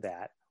take a hit for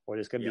that, or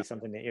there's going to be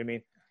something that, you know what I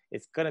mean?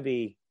 It's going to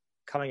be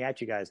coming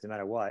at you guys no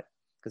matter what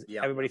because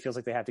everybody feels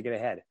like they have to get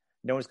ahead.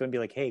 No one's going to be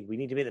like, hey, we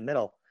need to be in the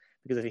middle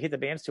because if you hit the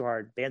bands too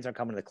hard, bands aren't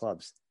coming to the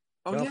clubs.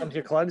 You don't come to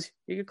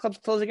your clubs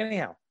closing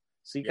anyhow.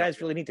 So you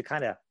guys really need to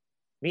kind of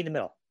meet in the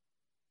middle.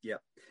 Yeah.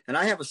 And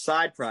I have a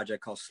side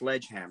project called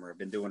Sledgehammer. I've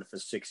been doing it for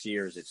 6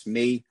 years. It's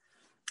me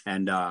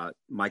and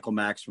Michael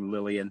Max from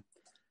Lillian.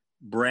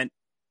 Brent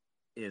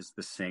is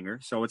the singer.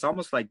 So it's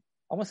almost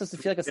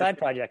doesn't feel like a side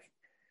project.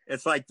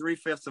 It's like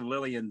 3/5 of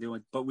Lillian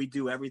doing, but we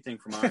do everything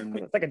from Iron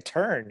Man. It's like a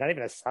turn, not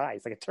even a side.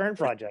 It's like a turn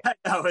project.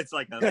 No, it's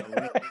like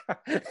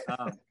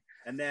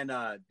and then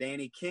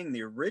Danny King,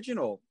 the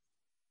original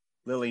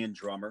Lillian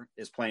drummer,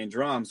 is playing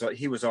drums. So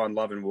he was on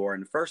Love and War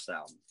in the first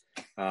album.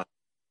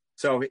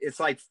 So it's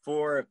like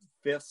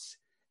 4/5,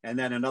 and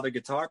then another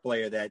guitar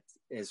player that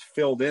is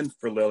filled in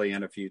for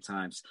Lillian a few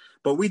times.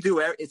 But we do,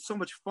 it's so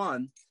much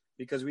fun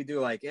because we do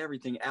like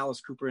everything,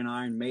 Alice Cooper and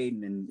Iron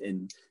Maiden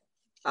and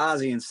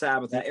Ozzy and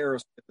Sabbath and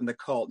Aerosmith and The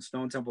Cult and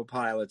Stone Temple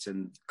Pilots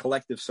and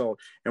Collective Soul.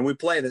 And we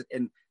play that,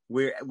 and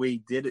we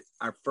did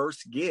our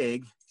first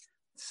gig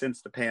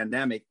since the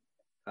pandemic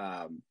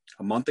a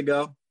month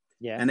ago.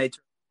 Yeah. And they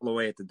took people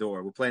away at the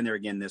door. We're playing there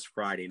again this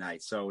Friday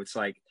night. So it's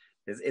like,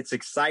 it's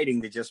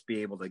exciting to just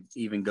be able to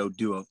even go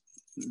do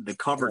the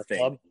cover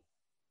thing.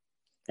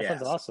 That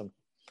sounds awesome.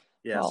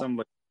 Yeah,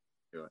 somebody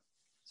do it.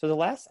 So we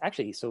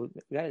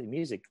got the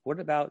music. What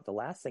about the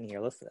last thing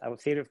here? I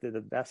would say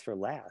the best for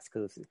last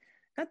because it's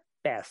not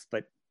best,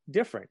 but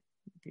different.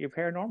 You're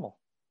Paranormal.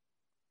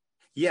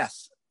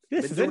 Yes,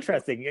 This is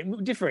interesting.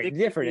 Different,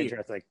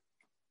 interesting.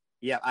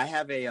 Yeah, I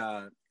have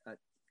a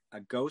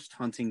ghost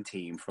hunting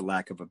team, for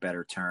lack of a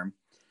better term.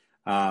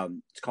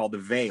 It's called The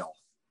Veil.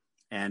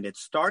 And it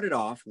started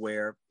off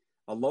where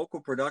a local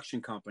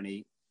production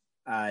company,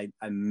 I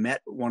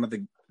met one of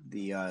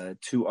the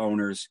two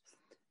owners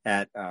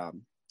at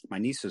my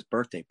niece's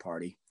birthday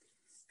party.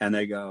 And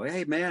they go,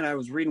 "Hey, man, I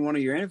was reading one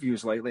of your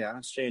interviews lately. I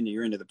understand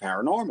you're into the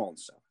paranormal and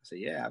stuff." I said,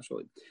 "Yeah,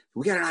 absolutely.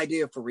 We got an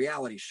idea for a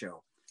reality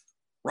show.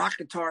 Rock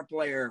guitar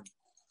player,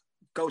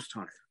 ghost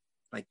hunter,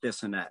 like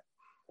this and that."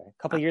 A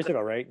couple of years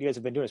ago, right? You guys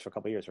have been doing this for a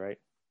couple of years, right?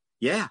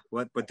 Yeah.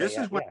 But this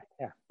is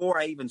before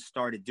I even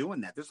started doing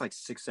that. This was like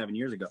 6-7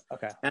 years ago.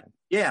 Okay. And,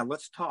 yeah,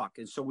 let's talk.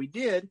 And so we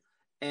did.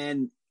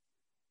 And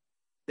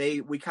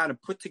we kind of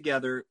put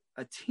together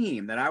a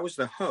team that I was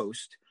the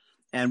host.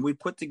 And we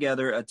put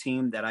together a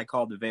team that I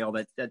called The Veil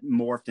that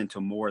morphed into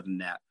more than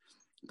that.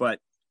 But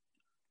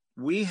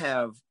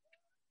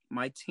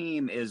my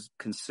team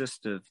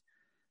consists of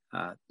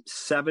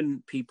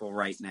 7 people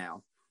right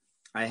now.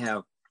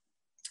 I'm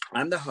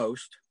the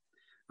host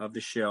of the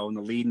show and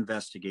the lead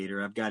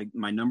investigator. I've got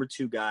my number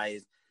 2 guy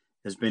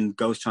has been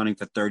ghost hunting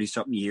for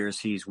 30-something years.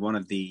 He's one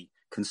of the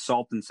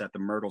consultants at the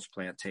Myrtles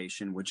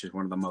Plantation, which is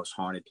one of the most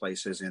haunted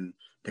places in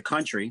the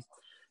country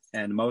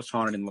and most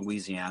haunted in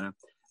Louisiana.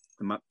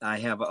 I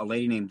have a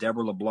lady named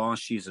Deborah LeBlanc.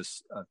 She's a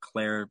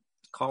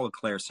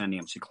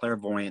clairsentient. She's a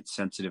clairvoyant,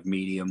 sensitive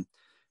medium.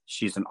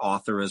 She's an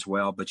author as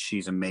well, but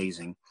she's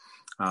amazing.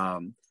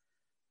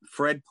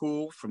 Fred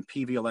Poole from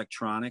PV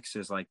Electronics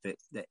is like the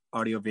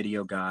audio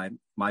video guy.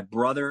 My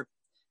brother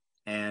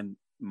and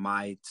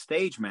my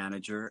stage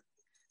manager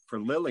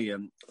for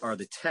Lillian are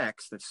the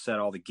techs that set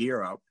all the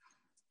gear up.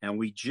 And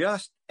we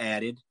just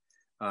added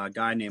a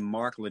guy named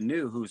Mark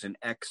Lanou, who's an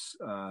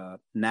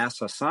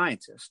ex-NASA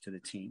scientist, to the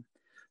team.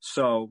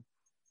 So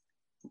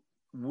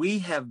we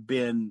have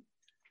been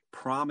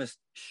promised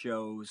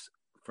shows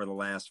for the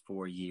last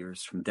 4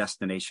 years from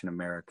Destination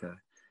America,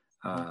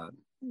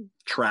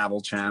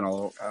 Travel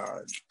Channel,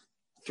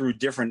 through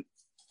different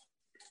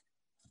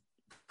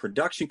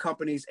production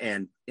companies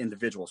and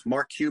individuals.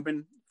 Mark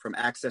Cuban from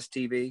Access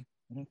TV.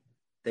 Mm-hmm.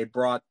 They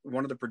brought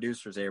one of the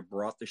producers there,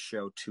 brought the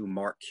show to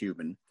Mark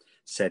Cuban,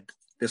 said,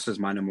 "This is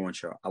my number 1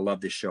 show. I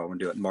love this show. I'm going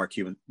to do it." And Mark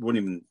Cuban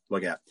wouldn't even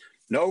look at it.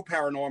 No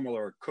paranormal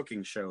or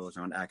cooking shows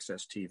on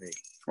Access TV.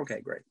 Okay,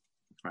 great.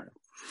 All right.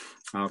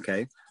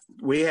 Okay.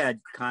 We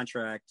had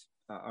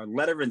a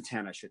letter of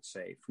intent, I should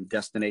say, from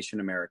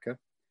Destination America.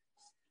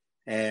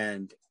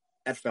 And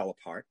that fell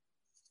apart.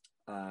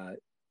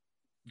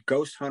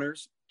 Ghost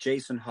Hunters,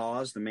 Jason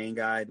Hawes, the main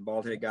guy, the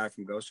bald-headed guy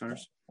from Ghost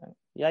Hunters.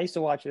 Yeah, I used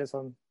to watch this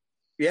one.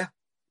 Yeah.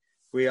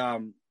 We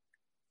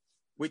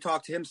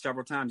talked to him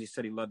several times. He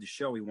said he loved the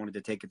show. He wanted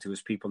to take it to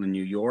his people in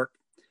New York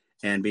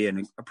and be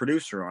a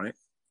producer on it.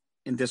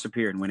 And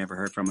disappeared, and we never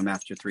heard from him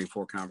after 3 or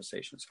 4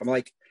 conversations. I'm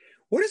like,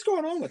 what is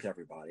going on with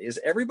everybody? Is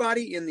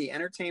everybody in the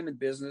entertainment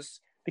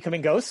business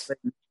becoming ghosts?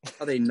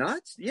 Are they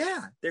nuts?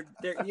 Yeah, they're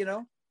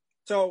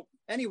So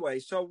anyway,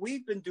 so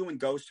we've been doing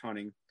ghost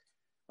hunting,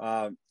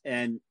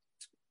 and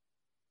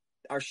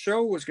our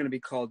show was going to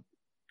be called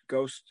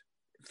Ghost.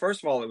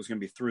 First of all, it was going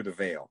to be Through the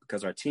Veil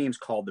because our team's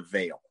called The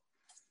Veil.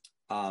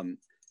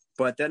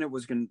 But then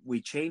we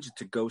changed it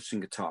to Ghosts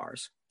and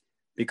Guitars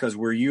because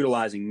we're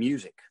utilizing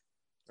music,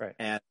 right?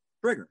 And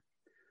Trigger.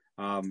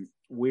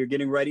 We've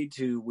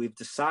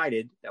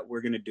decided that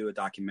we're going to do a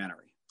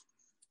documentary,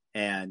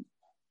 and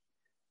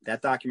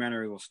that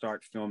documentary will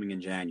start filming in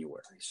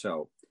January.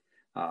 So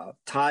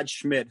Todd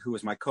Schmidt, who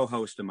is my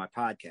co-host of my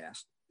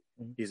podcast,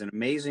 he's an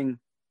amazing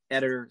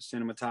editor,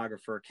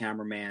 cinematographer,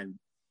 cameraman,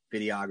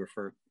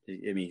 videographer.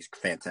 I mean, he's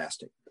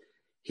fantastic.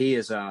 He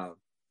is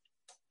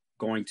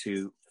going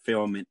to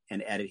film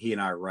and edit. He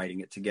and I are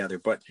writing it together,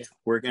 but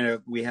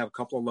we have a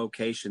couple of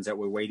locations that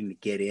we're waiting to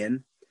get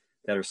in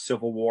that are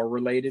Civil War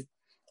related.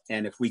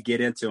 And if we get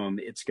into them,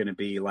 it's going to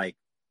be like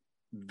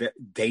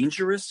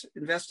dangerous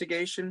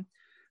investigation,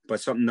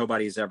 but something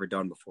nobody's ever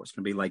done before. It's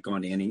going to be like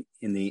going to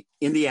in the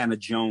Indiana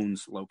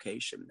Jones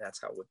location. That's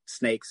how, with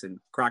snakes and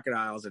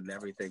crocodiles and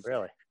everything.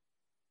 Really?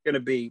 It's going to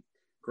be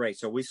great.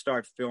 So we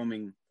start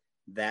filming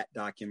that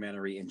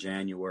documentary in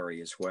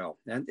January as well.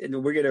 And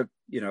we're going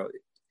to,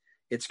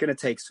 it's going to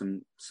take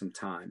some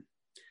time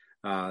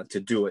to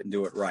do it and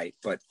do it right.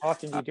 But how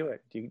often do you do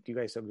it? Do you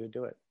guys still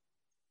do it?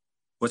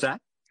 What's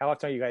that? How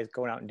often are you guys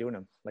going out and doing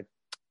them? Like,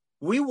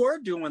 we were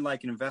doing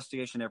like an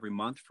investigation every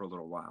month for a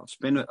little while. It's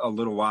been a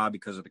little while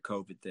because of the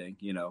COVID thing,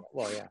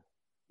 Well, yeah.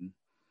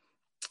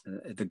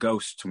 The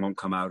ghosts won't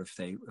come out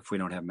if we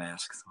don't have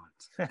masks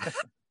on.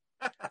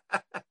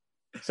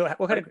 So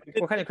what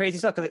kind of crazy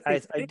stuff?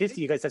 Because I did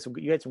see you guys had some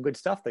good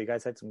stuff though. You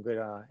guys had some good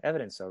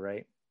evidence though,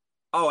 right?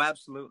 Oh,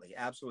 absolutely.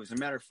 As a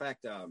matter of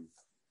fact,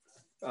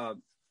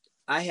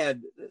 I've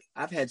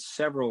had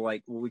several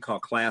like what we call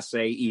Class A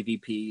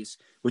EVPs,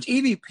 which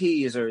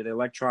EVPs are the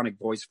electronic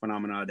voice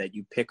phenomena that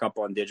you pick up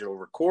on digital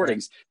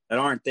recordings that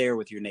aren't there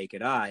with your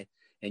naked eye,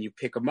 and you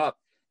pick them up.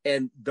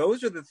 And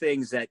those are the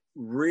things that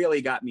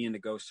really got me into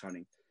ghost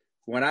hunting.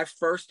 when I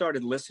first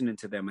started listening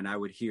to them and I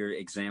would hear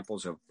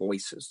examples of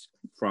voices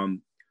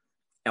from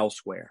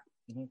elsewhere,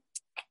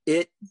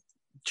 it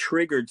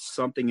triggered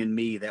something in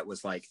me that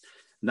was like,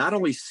 not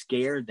only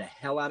scared the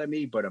hell out of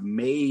me, but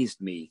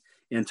amazed me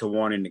into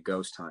wanting to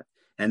ghost hunt.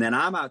 And then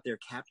I'm out there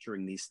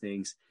capturing these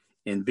things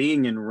and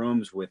being in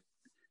rooms with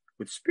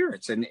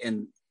spirits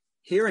and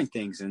hearing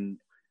things and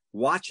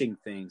watching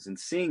things and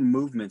seeing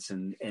movements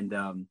and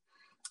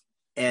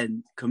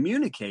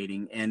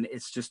communicating. And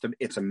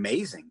it's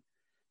amazing.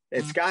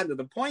 It's gotten to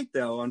the point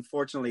though,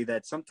 unfortunately,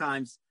 that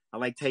sometimes I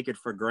like take it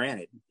for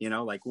granted,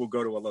 like we'll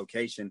go to a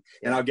location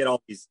and I'll get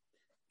all these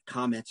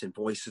comments and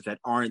voices that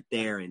aren't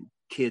there and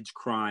kids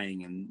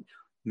crying and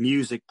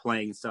music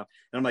playing and stuff.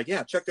 And I'm like,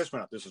 yeah, check this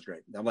one out. This is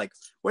great. And I'm like,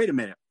 wait a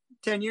minute.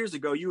 10 years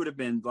ago, you wouldn't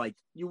have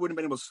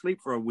been able to sleep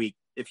for a week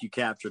if you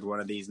captured one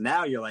of these.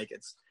 Now you're like,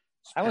 it's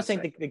I was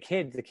saying the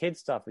kid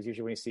stuff is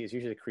usually, when you see, is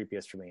usually the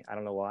creepiest for me. I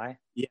don't know why.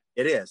 Yeah,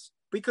 it is.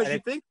 Because you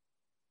think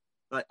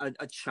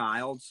a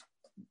child's,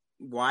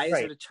 why is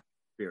it a child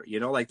spirit?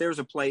 Like there's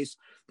a place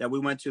that we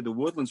went to, the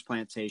Woodlands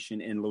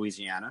Plantation in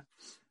Louisiana,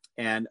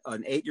 and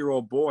an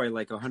 8-year-old boy,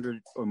 like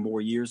 100 or more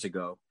years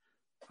ago,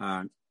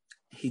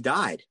 he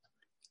died.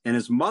 And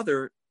his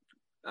mother,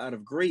 out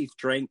of grief,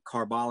 drank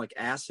carbolic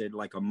acid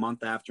like a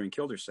month after and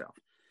killed herself.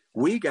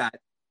 We got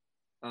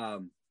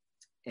an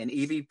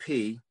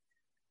EVP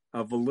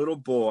of a little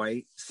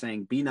boy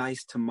saying, "Be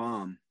nice to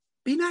mom.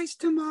 Be nice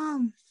to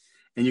mom."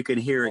 And you can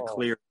hear it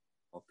clear.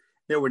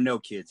 There were no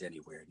kids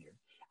anywhere near.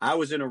 I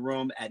was in a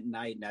room at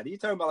night. Now, you're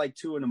talking about like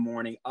 2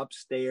 a.m.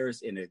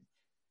 upstairs in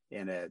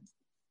a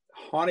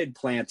haunted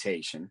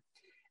plantation.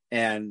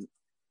 And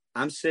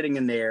I'm sitting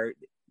in there,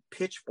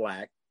 pitch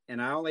black.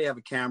 And I only have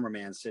a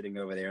cameraman sitting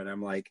over there. And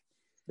I'm like,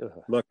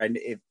 look,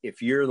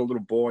 if you're the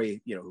little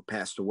boy, who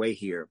passed away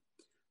here,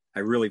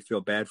 I really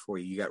feel bad for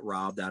you. You got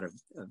robbed out of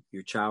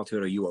your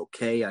childhood. Are you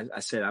okay?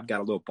 I said, I've got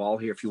a little ball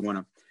here. If you want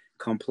to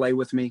come play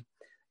with me,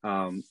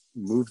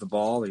 move the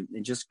ball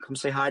and just come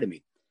say hi to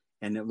me.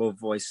 And that little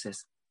voice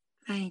says,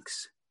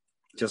 thanks.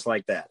 Just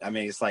like that. I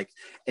mean, it's like,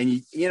 and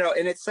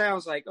and it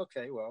sounds like,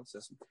 okay, well, it's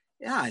just,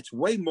 it's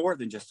way more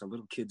than just a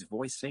little kid's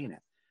voice saying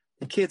it.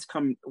 The kids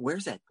come,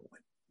 where's that boy?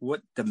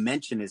 What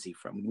dimension is he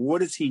from?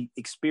 What is he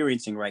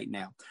experiencing right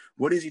now?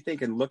 What is he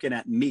thinking, looking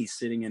at me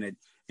sitting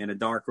in a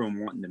dark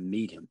room wanting to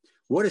meet him?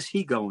 What is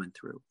he going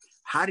through?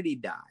 How did he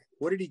die?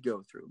 What did he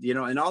go through?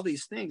 And all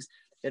these things,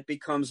 it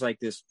becomes like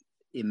this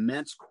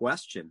immense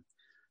question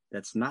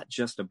that's not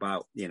just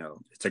about,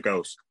 it's a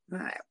ghost.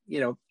 I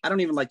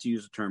don't even like to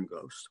use the term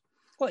ghost.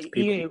 Well,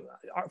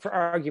 for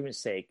argument's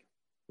sake.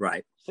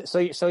 Right.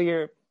 So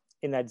you're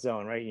in that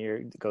zone, right?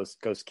 You're the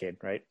ghost kid,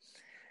 right?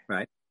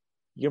 Right.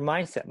 Your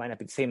mindset might not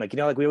be the same. Like,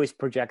 like we always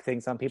project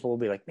things on people. Will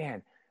be like, man,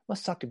 it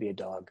must suck to be a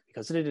dog,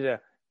 because a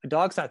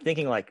dog's not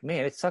thinking like,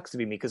 man, it sucks to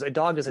be me, because a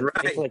dog doesn't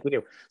think like we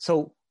do.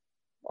 So,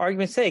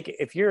 argument's sake,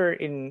 if you're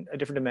in a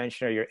different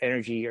dimension, or your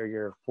energy, or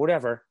your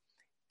whatever,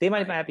 they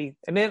might not be.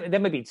 I mean, they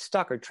might be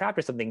stuck or trapped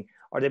or something,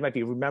 or they might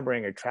be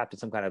remembering or trapped in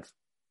some kind of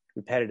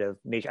repetitive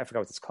nature. I forgot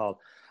what it's called.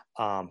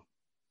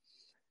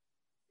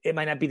 It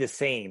might not be the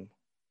same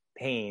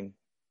pain.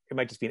 It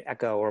might just be an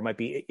echo, or it might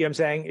be, you know what I'm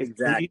saying?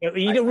 Exactly.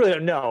 You don't really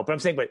know, but I'm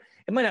saying, but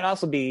it might not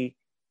also be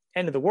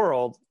end of the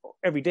world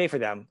every day for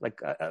them,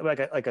 like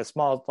a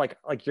small,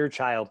 like your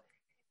child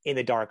in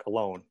the dark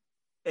alone.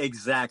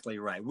 Exactly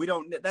right. We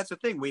don't. That's the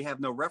thing. We have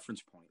no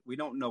reference point. We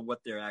don't know what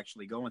they're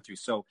actually going through.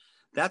 So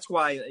that's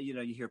why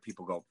you hear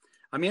people go.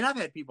 I mean, I've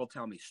had people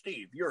tell me,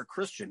 "Steve, you're a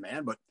Christian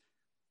man, but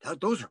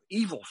those are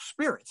evil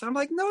spirits." And I'm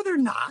like, "No, they're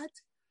not.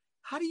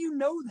 How do you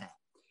know that?"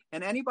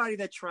 And anybody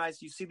that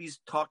tries, you see these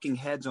talking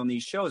heads on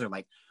these shows are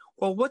like,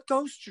 well, what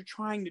ghosts are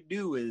trying to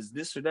do is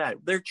this or that.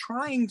 They're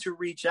trying to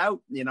reach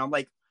out. I'm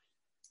like,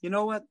 you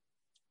know what?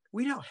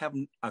 We don't have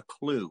a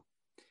clue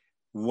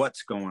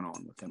what's going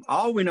on with them.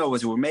 All we know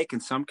is we're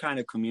making some kind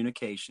of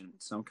communication,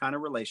 some kind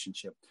of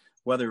relationship,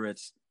 whether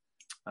it's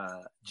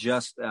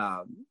just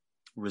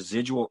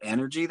residual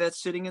energy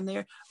that's sitting in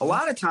there. A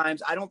lot of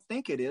times I don't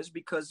think it is,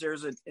 because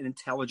there's an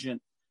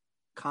intelligent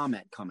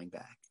comment coming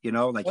back.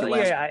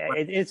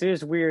 It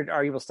is weird,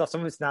 arguable stuff.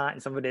 Some of it's not,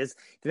 and some of it is.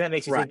 Then that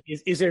makes you think: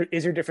 is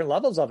there different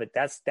levels of it?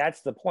 That's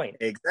the point.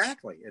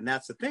 Exactly, and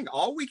that's the thing.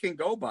 All we can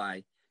go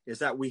by is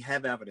that we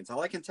have evidence.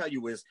 All I can tell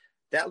you is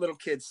that little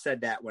kid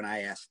said that when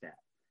I asked that.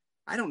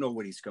 I don't know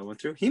what he's going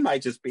through. He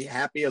might just be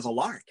happy as a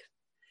lark.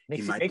 I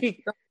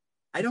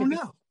don't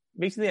know.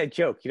 Makes me a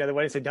joke. The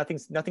one that said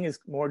nothing is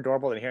more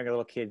adorable than hearing a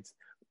little kid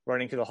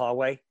running through the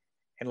hallway.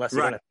 Unless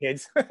you don't have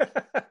kids.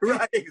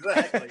 Right,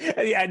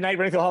 exactly. At night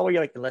running through the hallway,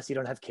 you're like, unless you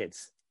don't have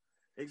kids.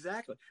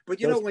 Exactly. But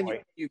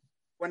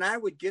when I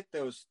would get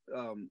those,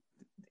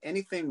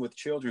 anything with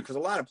children, because a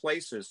lot of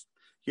places,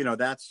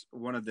 that's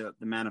one of the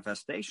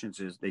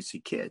manifestations is they see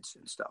kids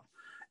and stuff.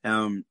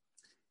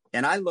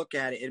 And I look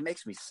at it, it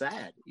makes me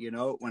sad,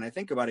 when I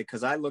think about it,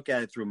 because I look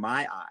at it through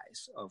my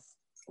eyes of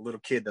a little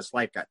kid that's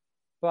life got.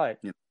 Right.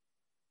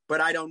 But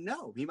I don't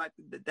know. He might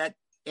be that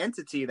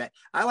entity that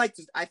I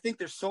think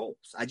they're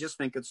souls. I just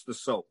think it's the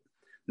soul.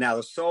 Now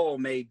the soul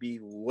may be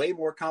way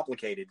more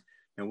complicated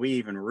and we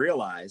even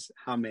realize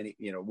how many,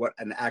 what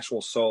an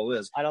actual soul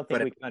is. I don't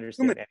think we can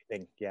understand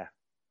anything. Yeah.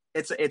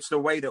 It's the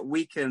way that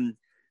we can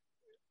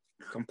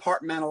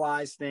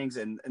compartmentalize things,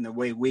 and the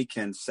way we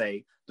can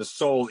say the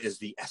soul is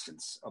the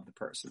essence of the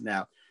person.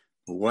 Now,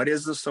 what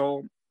is the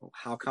soul?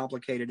 How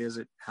complicated is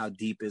it? How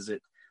deep is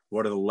it?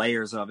 What are the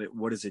layers of it?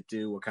 What does it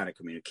do? What kind of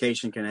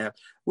communication can it have?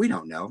 We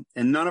don't know.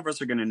 And none of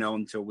us are going to know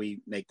until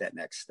we make that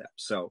next step.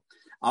 So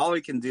all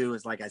we can do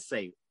is, like I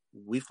say,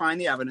 we find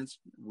the evidence,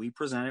 we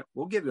present it,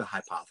 we'll give you a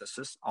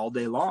hypothesis all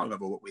day long of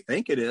what we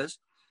think it is.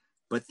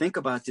 But think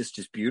about this,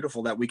 just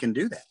beautiful that we can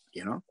do that,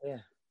 Yeah.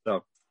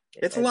 So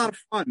it's a lot of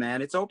fun,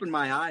 man. It's opened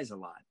my eyes a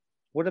lot.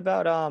 What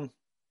about,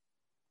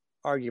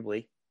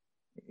 arguably,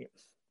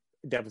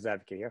 devil's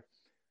advocate here,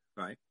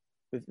 right?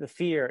 The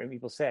fear, and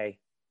people say,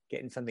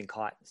 getting something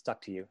caught,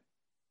 stuck to you,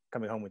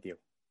 coming home with you.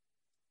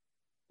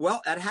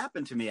 Well, that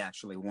happened to me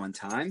actually one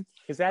time.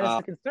 Because that is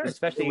the concern,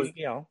 especially,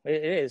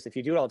 it is. If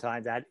you do it all the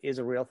time, that is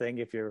a real thing.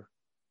 If you're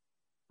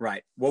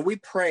right. Well, we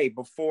pray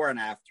before and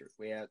after.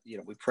 We have,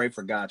 we pray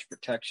for God's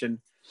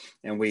protection,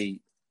 and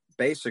we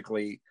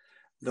basically,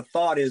 the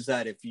thought is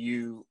that if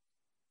you,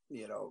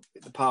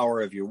 the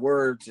power of your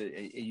words,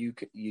 you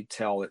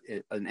tell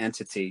an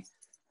entity,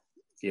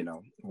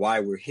 why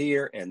we're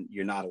here, and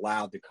you're not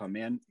allowed to come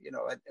in.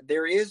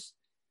 There is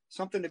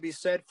something to be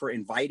said for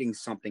inviting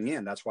something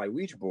in. That's why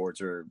Ouija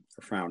boards are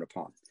frowned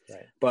upon.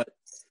 Right. But,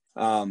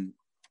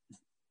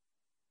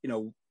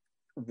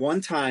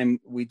 one time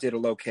we did a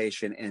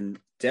location, and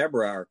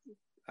Deborah,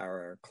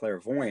 our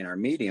clairvoyant, our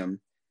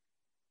medium,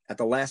 at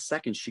the last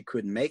second, she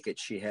couldn't make it.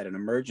 She had an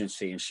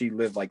emergency, and she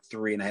lived like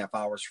 3.5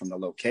 hours from the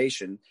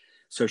location.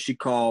 So she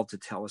called to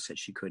tell us that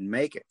she couldn't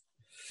make it.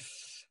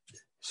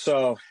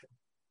 So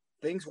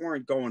things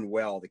weren't going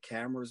well. The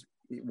cameras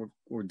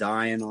were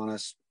dying on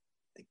us.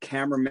 The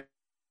cameramen,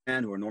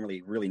 who are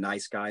normally really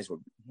nice guys, were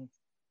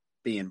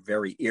being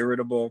very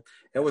irritable.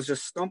 It was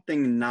just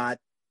something, not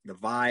the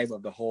vibe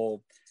of the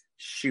whole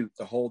shoot,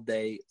 the whole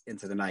day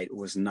into the night. It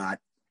was not,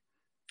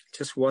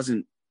 just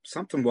wasn't,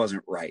 something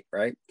wasn't right.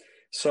 Right.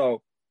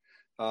 So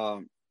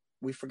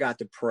we forgot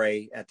to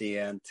pray at the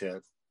end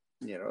to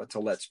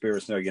let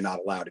spirits know you're not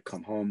allowed to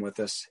come home with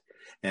us.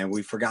 And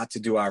we forgot to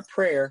do our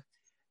prayer.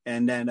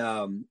 And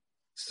then,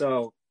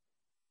 so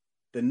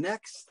the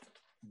next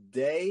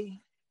day,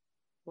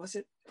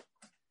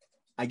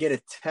 I get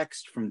a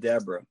text from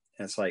Deborah,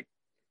 and it's like,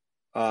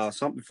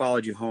 something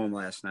followed you home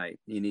last night.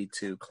 You need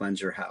to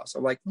cleanse your house.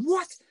 I'm like,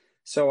 what?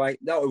 So it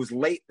was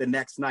late the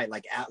next night,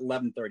 like at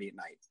 11:30 at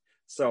night.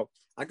 So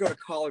I go to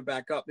call her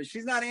back up, and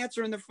she's not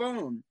answering the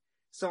phone.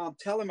 So I'm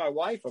telling my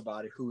wife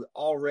about it, who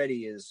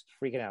already is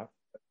freaking out.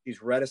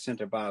 She's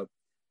reticent about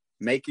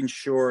making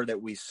sure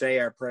that we say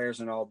our prayers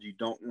and all. You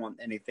don't want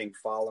anything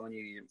following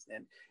you.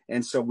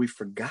 And so we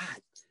forgot.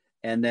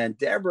 And then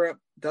Deborah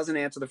doesn't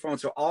answer the phone.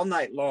 So all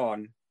night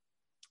long,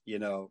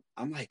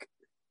 I'm like,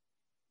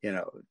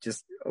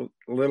 just a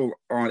little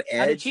on edge.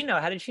 How did she know?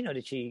 How did she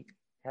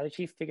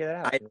figure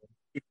that out?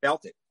 She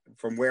felt it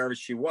from wherever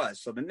she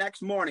was. So the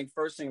next morning,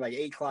 first thing, like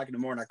 8:00 in the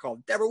morning, I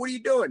called, Deborah, what are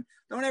you doing?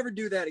 Don't ever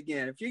do that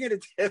again. If you're going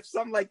to, if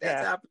something like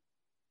that's happened,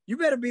 you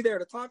better be there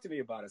to talk to me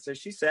about it. So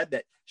she said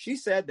that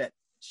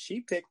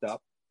she picked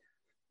up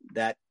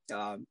that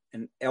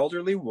an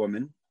elderly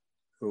woman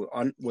who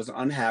was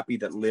unhappy,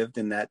 that lived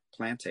in that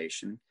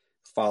plantation,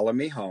 followed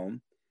me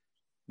home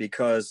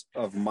because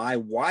of my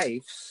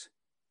wife's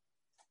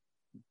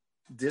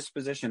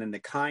disposition and the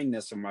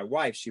kindness of my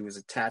wife. She was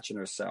attaching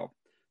herself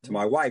to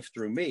my wife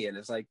through me. And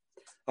it's like,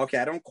 okay,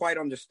 I don't quite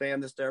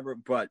understand this, Deborah,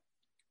 but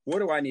what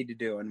do I need to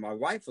do? And my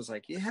wife was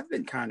like, you have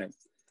been kind of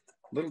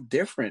a little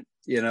different,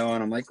 and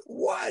I'm like,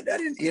 what? I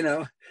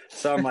didn't,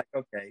 so I'm like,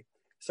 okay.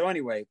 So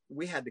anyway,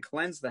 we had to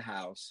cleanse the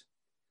house,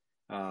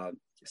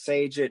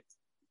 sage it,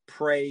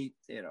 pray,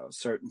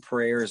 certain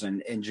prayers,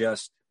 and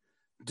just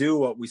do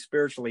what we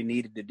spiritually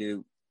needed to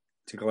do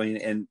to clean.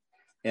 And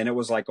it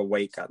was like a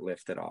weight got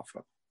lifted off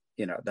of,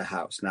 the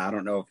house. Now, I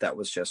don't know if that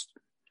was just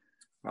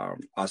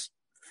us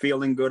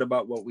feeling good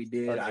about what we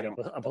did. I don't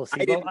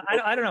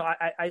know.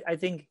 I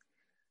think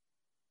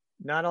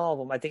not all of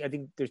them. I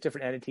think there's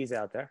different entities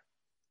out there.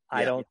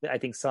 Yeah. I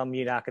think some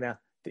you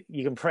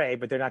can pray,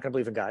 but they're not going to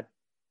believe in God.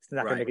 It's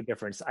not going to make a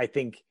difference. I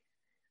think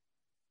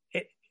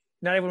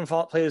not everyone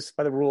plays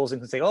by the rules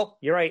and can say, oh,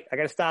 you're right, I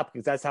got to stop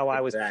because that's how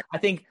I was. I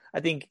think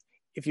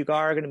if you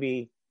are going to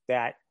be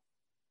that,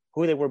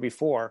 who they were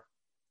before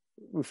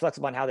reflects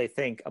upon how they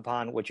think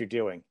upon what you're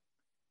doing.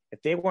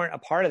 If they weren't a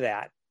part of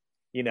that,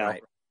 they're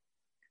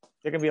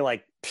going to be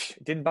like,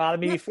 it didn't bother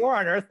me before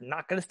on earth,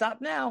 not going to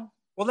stop now.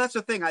 Well, that's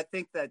the thing. I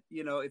think that,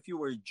 if you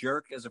were a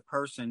jerk as a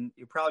person,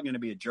 you're probably going to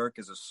be a jerk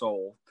as a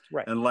soul.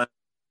 Right. Unless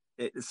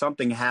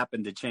something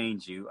happened to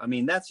change you. I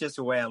mean, that's just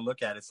the way I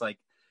look at it. It's like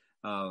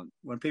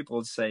when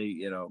people say,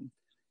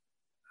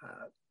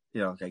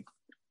 like,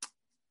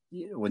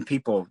 when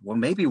people, well,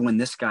 maybe when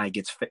this guy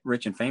gets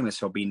rich and famous,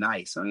 he'll be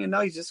nice. I mean,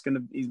 he's just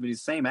he's the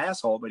same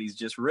asshole, but he's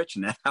just rich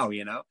now,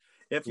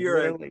 If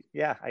you're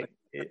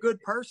a good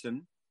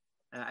person,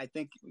 I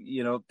think,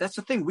 that's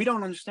the thing. We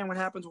don't understand what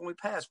happens when we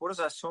pass. What does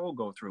our soul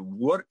go through?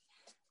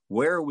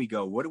 Where we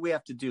go? What do we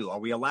have to do? Are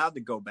we allowed to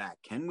go back?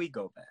 Can we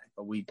go back?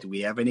 Do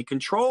we have any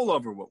control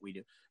over what we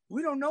do?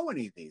 We don't know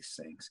any of these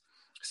things.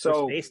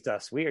 So space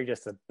dust. We are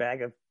just a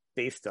bag of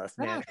space dust,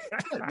 man.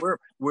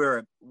 we're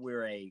a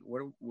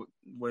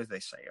what do they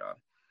say?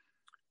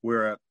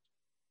 We're a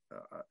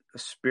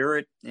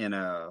spirit in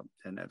a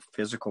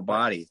physical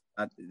body.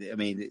 I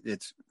mean,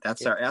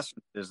 that's our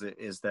essence.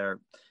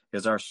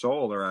 Is our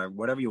soul, or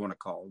whatever you want to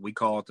call it. We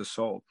call it the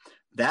soul.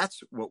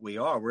 That's what we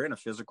are. We're in a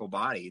physical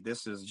body.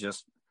 This is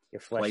just your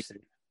flesh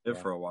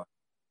for a while,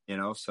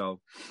 so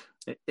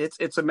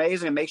it's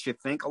amazing. It makes you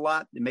think a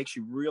lot. It makes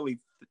you really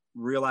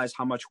realize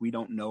how much we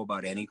don't know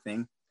about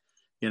anything,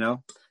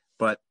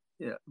 but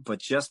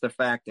just the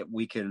fact that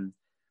we can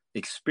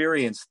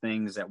experience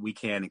things that we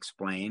can't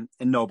explain,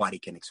 and nobody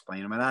can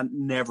explain them. And I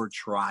never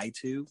try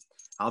to.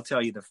 I'll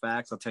tell you the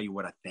facts. I'll tell you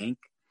what I think.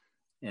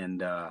 And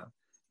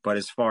but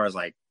as far as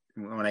like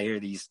when I hear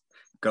these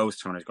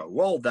ghost hunters go,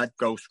 well, that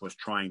ghost was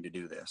trying to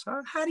do this.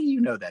 How do you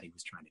know that he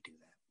was trying to do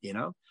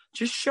that?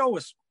 Just show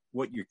us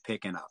what you're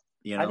picking up.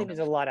 I think there's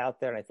a lot out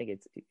there, and I think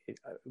it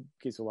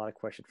gives a lot of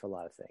question for a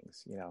lot of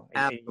things.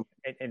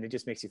 And it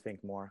just makes you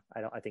think more.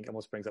 I think it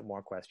almost brings up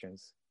more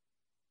questions.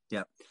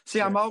 Yeah.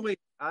 See, I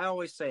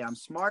always say I'm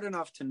smart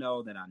enough to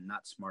know that I'm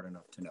not smart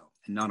enough to know,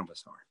 and none of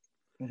us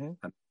are.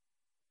 Mm-hmm.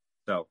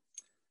 So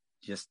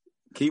just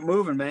keep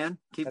moving, man.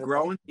 Keep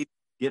growing. Keep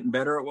getting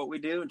better at what we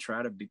do, and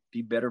try to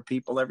be better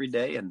people every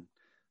day, and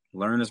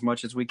learn as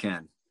much as we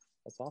can.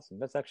 That's awesome.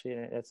 That's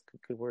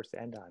good words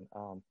to end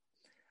on.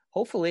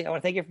 Hopefully, I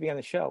want to thank you for being on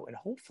the show, and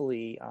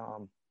hopefully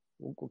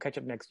we'll catch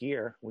up next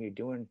year when you're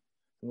doing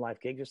some live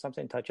gigs or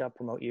something. Touch up,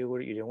 promote you. What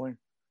are you doing?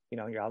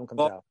 Your album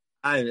comes out.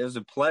 It was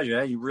a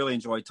pleasure. You really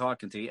enjoyed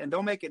talking to you, and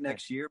don't make it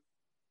next year.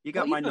 You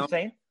got my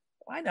number.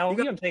 I know.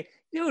 I'm saying,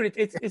 dude,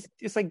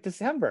 it's like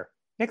December.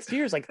 Next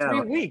year's like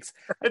 3 weeks.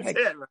 That's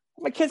it.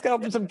 My kids got to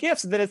open some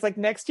gifts, and then it's like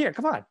next year.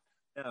 Come on.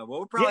 Yeah, well,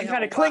 we're probably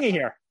kind of clingy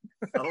here.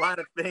 A lot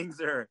of things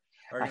are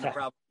going to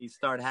probably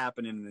start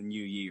happening in the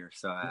new year.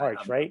 So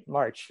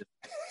March.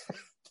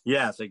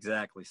 Yes,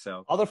 exactly.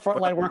 So all the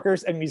frontline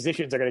workers and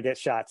musicians are going to get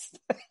shots.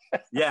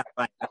 Yeah,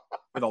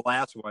 the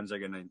last ones are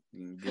going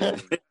to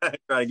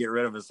try to get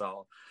rid of us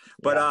all.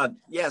 But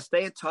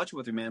stay in touch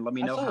with me, man. Let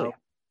me know how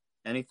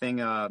anything.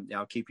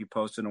 I'll keep you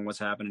posted on what's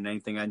happening.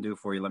 Anything I can do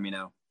for you, let me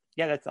know.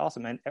 Yeah, that's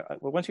awesome, man.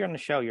 Once you're on the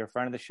show, you're a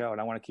friend of the show,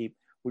 and we're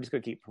just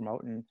going to keep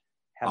promoting,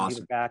 having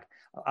you back.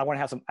 I want to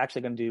have some.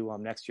 Actually, going to do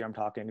next year. I'm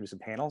talking to do some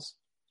panels.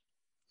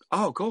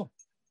 Oh, cool.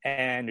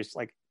 And there's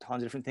like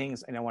tons of different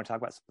things, and I want to talk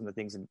about some of the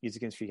things in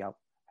music industry, how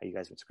you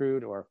guys been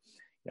screwed, or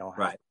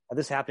how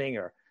this happening,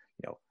 or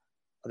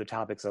other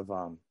topics of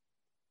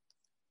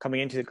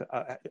coming into.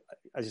 I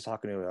was just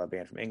talking to a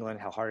band from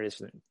England, how hard it is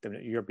for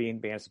the European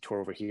bands to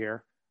tour over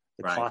here,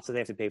 the cost that they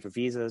have to pay for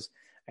visas,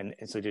 and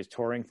so just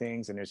touring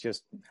things, and there's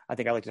just I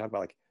think I like to talk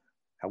about like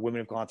how women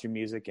have gone through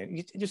music,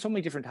 and just so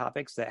many different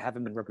topics that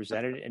haven't been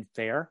represented and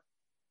fair.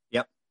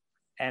 Yep.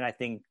 And I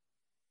think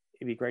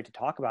it'd be great to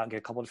talk about and get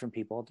a couple of different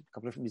people, a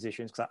couple of different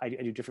musicians, because I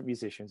do different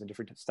musicians and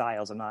different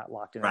styles. I'm not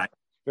locked in.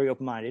 Very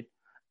open-minded.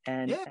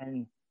 And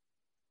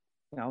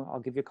I'll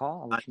give you a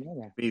call. I'll let you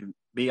know that.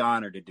 Be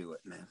honored to do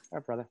it, man. All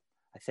right, brother.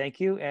 I thank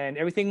you. And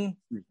everything,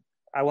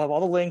 I will have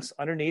all the links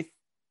underneath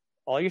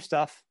all your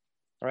stuff.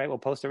 All right. We'll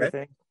post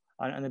everything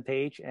on the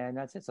page, and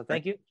that's it. So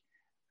thank you.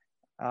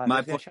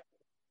 My pleasure.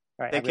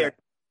 All right. Take care.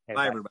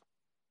 Bye, everybody.